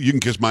move. You can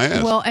kiss my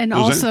ass. Well, and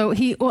also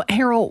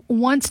Harold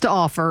wants to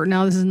offer.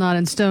 Now this is not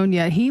in stone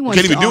yet. He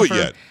wants can't even to do offer it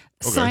yet.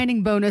 Okay.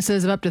 Signing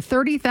bonuses of up to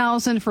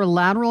 $30,000 for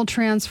lateral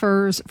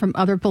transfers from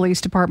other police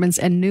departments,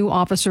 and new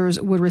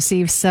officers would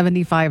receive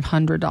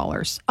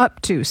 $7,500,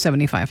 up to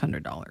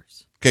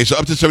 $7,500. Okay, so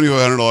up to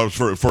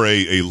 $7,500 for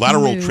a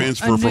lateral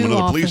transfer from another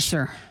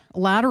officer. Police.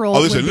 Lateral.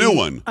 Oh, this is a new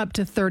one. Up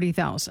to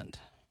 $30,000.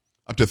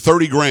 Up to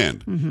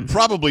 $30,000, mm-hmm.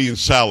 Probably in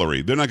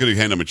salary. They're not going to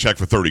hand them a check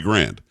for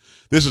 $30,000.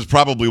 This is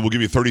probably, we'll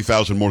give you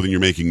 $30,000 more than you're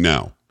making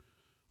now.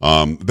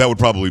 That would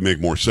probably make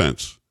more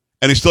sense,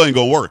 and it still ain't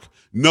going to work.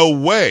 No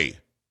way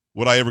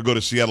would I ever go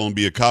to Seattle and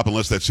be a cop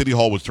unless that city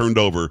hall was turned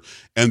over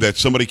and that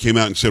somebody came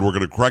out and said, we're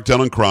going to crack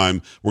down on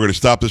crime. We're going to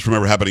stop this from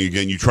ever happening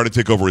again. You try to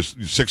take over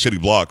 6 city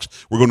blocks,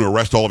 we're going to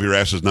arrest all of your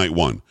asses night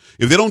one.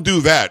 If they don't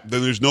do that,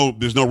 then there's no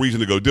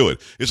reason to go do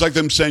it. It's like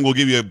them saying, we'll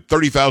give you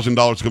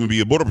 $30,000 to come and be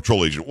a Border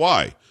Patrol agent.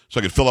 Why? So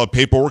I could fill out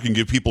paperwork and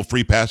give people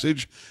free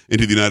passage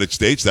into the United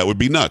States? That would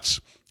be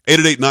nuts.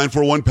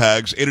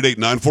 888-941-PAGS,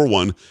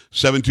 888-941-7247,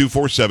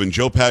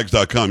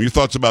 joepags.com. Your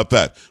thoughts about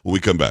that when we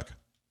come back.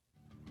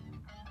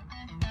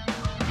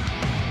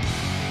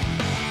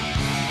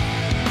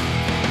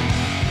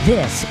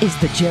 This is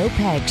the Joe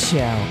Pags Show.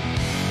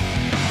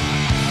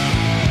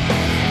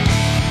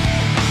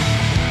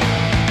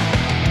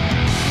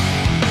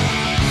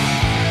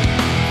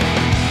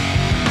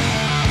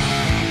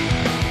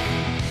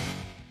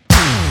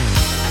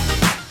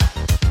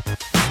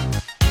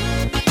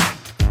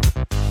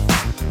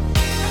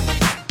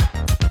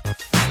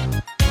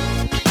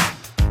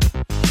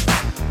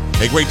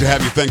 Hey, great to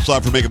have you. Thanks a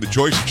lot for making the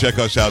choice to check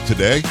us out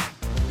today.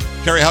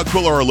 Carrie, how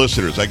cool are our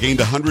listeners? I gained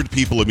 100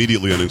 people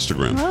immediately on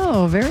Instagram.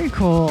 Oh, very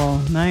cool.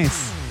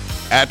 Nice.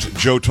 At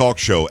Joe Talk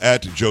Show.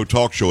 At Joe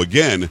Talk Show.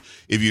 Again,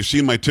 if you've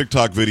seen my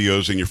TikTok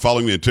videos and you're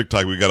following me on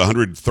TikTok, we've got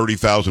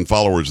 130,000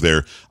 followers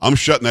there. I'm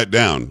shutting that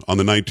down on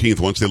the 19th.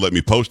 Once they let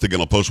me post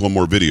again, I'll post one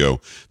more video.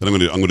 Then I'm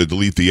going to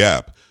delete the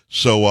app.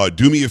 So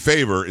do me a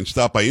favor and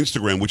stop by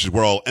Instagram, which is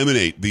where I'll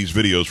emanate these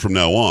videos from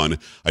now on.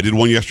 I did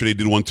one yesterday,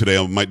 did one today.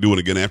 I might do it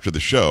again after the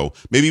show,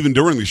 maybe even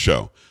during the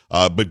show.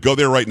 But go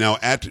there right now,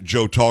 at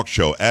Joe Talk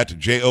Show, at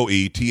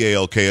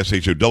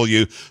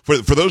JoeTalkshow.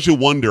 For those who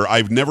wonder,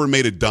 I've never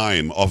made a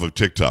dime off of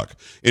TikTok.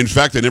 In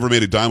fact, I never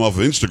made a dime off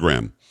of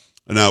Instagram.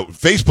 Now,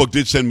 Facebook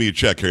did send me a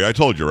check, Harry. I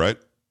told you, right?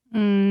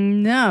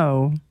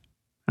 No.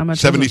 How much?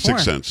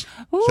 76 cents.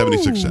 Ooh,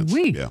 76 cents.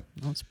 Wee. Yeah.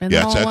 Well, it's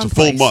a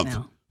full month.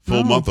 Now.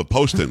 Full month of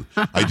posting.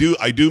 I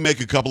do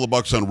make a couple of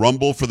bucks on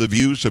Rumble for the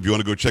views. So if you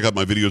want to go check out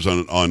my videos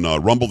on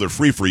Rumble, they're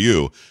free for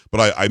you.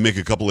 But I make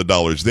a couple of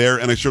dollars there,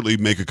 and I certainly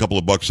make a couple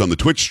of bucks on the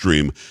Twitch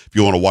stream if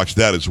you want to watch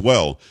that as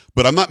well.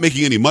 But I'm not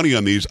making any money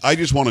on these. I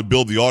just want to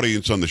build the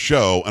audience on the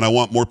show, and I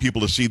want more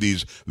people to see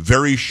these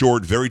very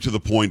short, very to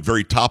the point,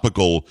 very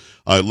topical.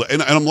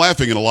 And I'm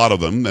laughing at a lot of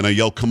them, and I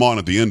yell "come on"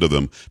 at the end of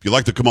them. If you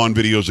like the "come on"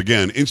 videos,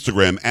 again,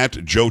 Instagram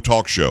at Joe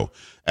Talk Show.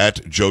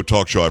 At Joe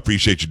Talk Show. I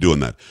appreciate you doing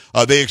that.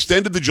 They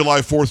extended the July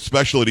 4th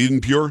special at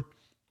Eden Pure.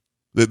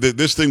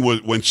 This thing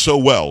went so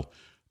well.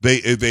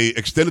 They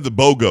extended the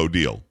BOGO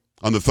deal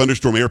on the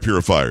Thunderstorm air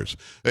purifiers.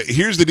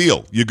 Here's the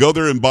deal. You go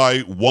there and buy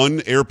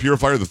one air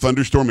purifier, the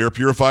Thunderstorm air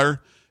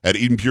purifier at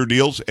Eden Pure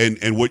Deals,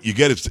 and what you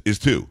get is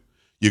two.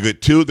 You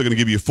get 2, they're going to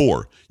give you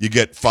 4. You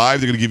get 5,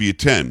 they're going to give you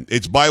 10.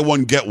 It's buy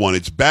one, get one.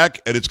 It's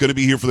back, and it's going to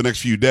be here for the next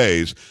few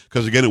days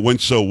because, again, it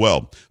went so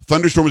well.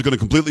 Thunderstorm is going to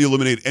completely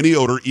eliminate any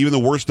odor, even the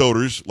worst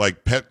odors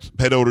like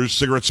pet odors,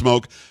 cigarette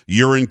smoke,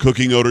 urine,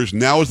 cooking odors.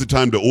 Now is the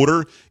time to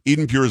order.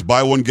 Eden Pure's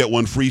buy one, get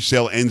one free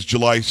sale ends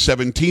July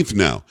 17th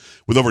now.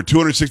 With over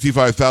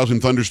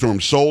 265,000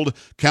 Thunderstorms sold,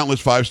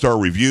 countless 5-star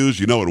reviews,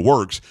 you know it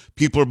works.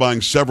 People are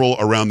buying several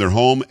around their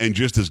home and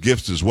just as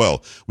gifts as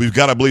well. We've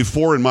got, I believe,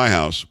 4 in my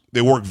house.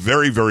 They work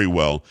very, very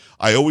well.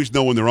 I always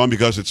know when they're on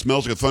because it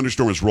smells like a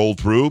thunderstorm has rolled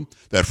through,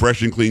 that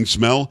fresh and clean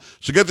smell.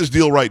 So get this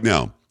deal right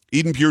now.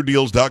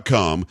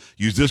 EdenPureDeals.com.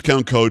 Use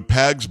discount code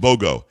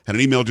PAGSBOGO. Had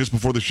an email just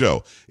before the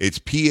show. It's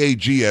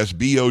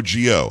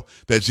PAGSBOGO.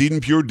 That's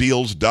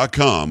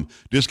EdenPureDeals.com.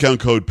 Discount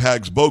code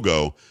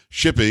PAGSBOGO.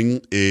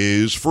 Shipping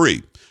is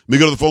free. Let me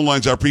go to the phone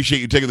lines. I appreciate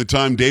you taking the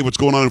time. Dave, what's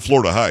going on in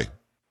Florida? Hi.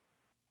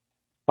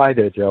 Hi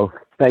there, Joe.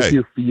 Thank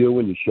you for you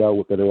and your show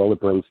with all it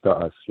brings to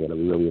us. We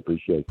really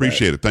appreciate that.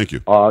 Appreciate it. Thank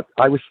you.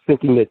 I was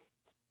thinking that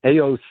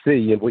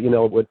AOC,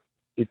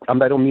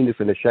 and I don't mean this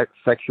in a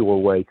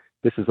sexual way.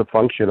 This is a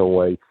functional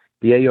way.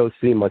 The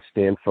AOC must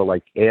stand for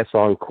like ass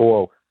on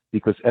call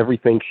because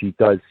everything she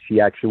does, she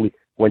actually,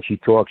 when she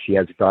talks, she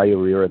has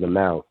diarrhea in the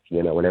mouth,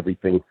 and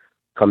everything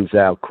comes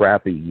out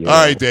crappy. All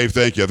right, Dave,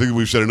 thank you. I think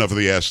we've said enough of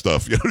the ass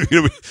stuff. You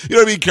know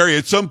what I mean, Carrie?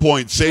 At some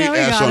point, say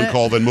ass on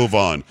call, then move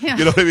on. Yeah.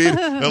 You know what I mean?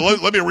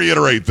 Let me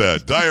reiterate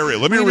that. Diarrhea.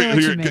 Let me you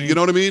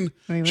know what I mean?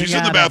 She's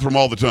in the bathroom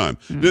all the time.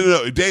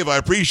 No, Dave, I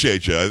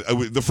appreciate you.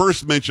 The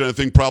first mention, I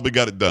think, probably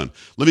got it done.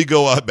 Let me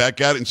go back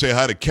at it and say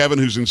hi to Kevin,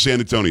 who's in San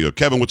Antonio.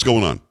 Kevin, what's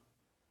going on?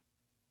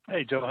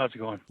 Hey, Joe, how's it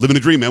going? Living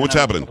the dream, man. What's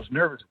happening? I was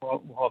nervous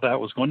while that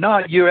was going. No,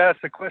 you asked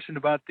a question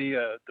about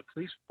the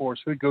police force.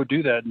 We'd go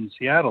do that in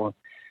Seattle.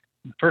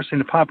 The first thing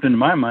that popped into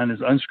my mind is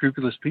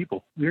unscrupulous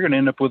people. You're going to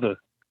end up with a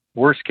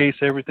worst case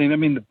everything. I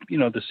mean,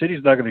 the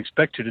city's not going to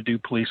expect you to do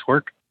police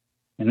work,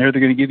 and they're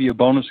going to give you a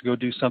bonus to go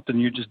do something.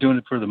 You're just doing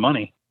it for the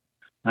money.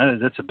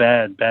 That's a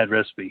bad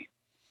recipe.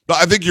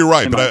 I think you're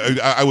right,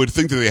 but I would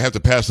think that they have to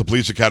pass the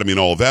police academy and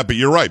all of that. But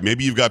you're right.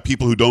 Maybe you've got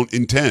people who don't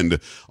intend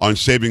on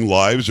saving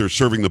lives or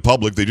serving the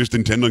public. They just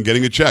intend on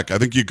getting a check. I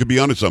think you could be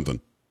onto something.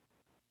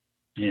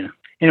 Yeah.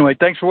 Anyway,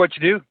 thanks for what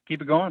you do.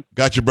 Keep it going.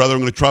 Got you, brother. I'm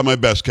going to try my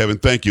best, Kevin.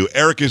 Thank you.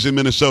 Eric is in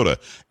Minnesota.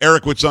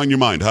 Eric, what's on your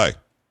mind? Hi.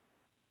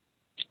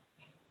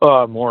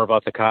 More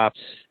about the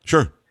cops.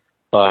 Sure.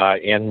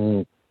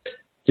 In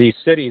these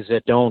cities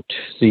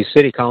these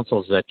city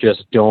councils that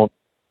just don't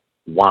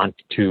want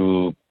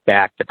to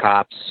back the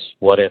cops.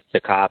 What if the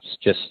cops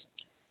just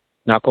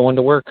not go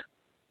into work?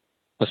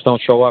 Just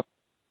don't show up.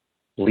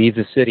 Leave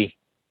the city.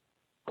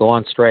 Go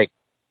on strike.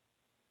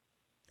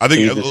 I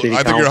think you're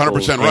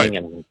 100% right.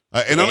 And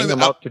I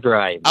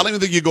don't even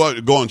think you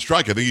go on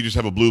strike. I think you just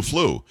have a blue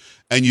flu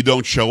and you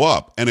don't show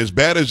up. And as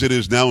bad as it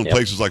is now in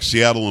places like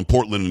Seattle and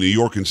Portland and New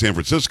York and San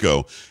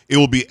Francisco, it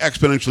will be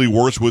exponentially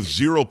worse with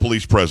zero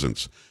police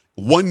presence.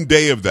 One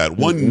day of that,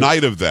 one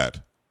night of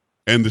that,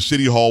 and the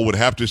city hall would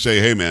have to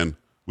say, hey, man,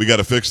 we got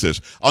to fix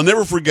this. I'll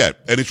never forget,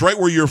 and it's right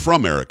where you're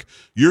from, Eric.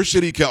 Your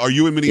city, are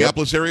you in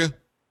Minneapolis area?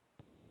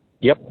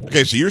 Yep.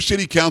 Okay, so your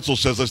city council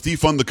says, let's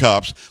defund the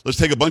cops, let's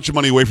take a bunch of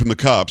money away from the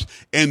cops,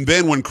 and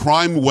then when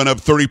crime went up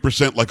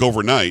 30% like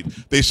overnight,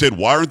 they said,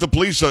 why aren't the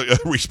police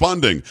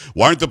responding?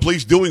 Why aren't the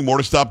police doing more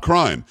to stop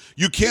crime?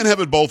 You can't have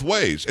it both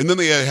ways. And then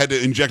they had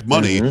to inject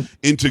money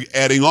into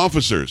adding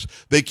officers.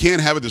 They can't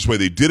have it this way.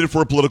 They did it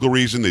for a political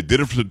reason. They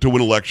did it to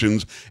win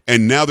elections,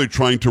 and now they're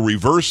trying to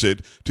reverse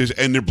it,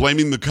 and they're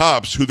blaming the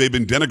cops who they've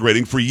been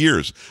denigrating for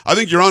years. I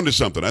think you're onto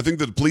something. I think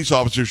that the police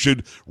officers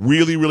should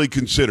really, really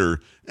consider,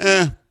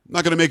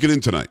 not going to make it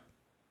in tonight.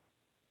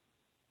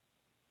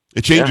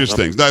 It changes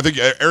things. No,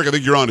 Eric, I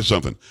think you're onto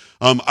something.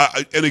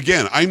 And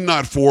again, I'm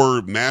not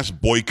for mass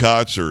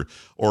boycotts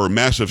or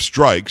massive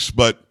strikes,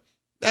 but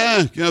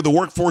the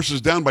workforce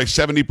is down by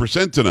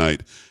 70%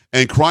 tonight,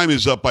 and crime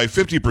is up by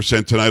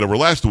 50% tonight over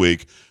last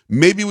week.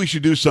 Maybe we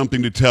should do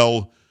something to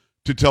tell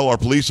our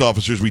police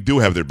officers we do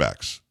have their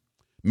backs.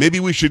 Maybe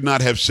we should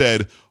not have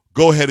said,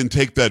 go ahead and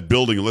take that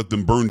building and let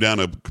them burn down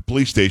a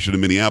police station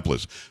in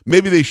Minneapolis.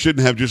 Maybe they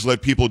shouldn't have just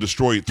let people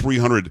destroy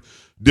 300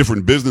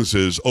 different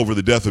businesses over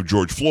the death of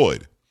George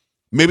Floyd.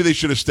 Maybe they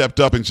should have stepped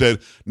up and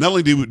said, not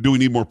only do we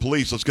need more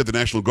police, let's get the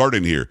National Guard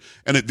in here.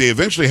 And they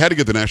eventually had to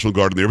get the National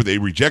Guard in there, but they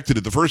rejected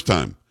it the first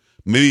time.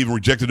 Maybe even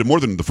rejected it more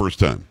than the first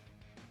time.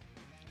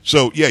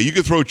 So, yeah, you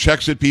can throw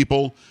checks at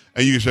people,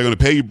 and you can say, I'm going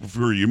to pay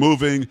for your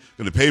moving,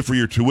 going to pay for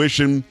your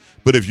tuition.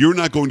 But if you're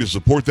not going to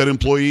support that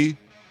employee,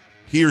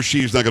 he or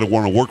she is not going to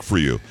want to work for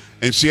you.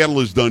 And Seattle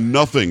has done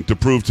nothing to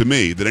prove to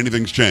me that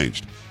anything's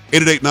changed.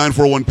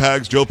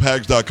 888-941-PAGS,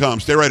 joepags.com.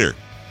 Stay right here.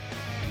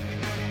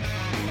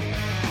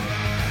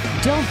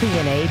 Don't be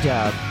an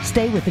A-dub.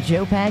 Stay with the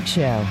Joe Pags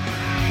Show.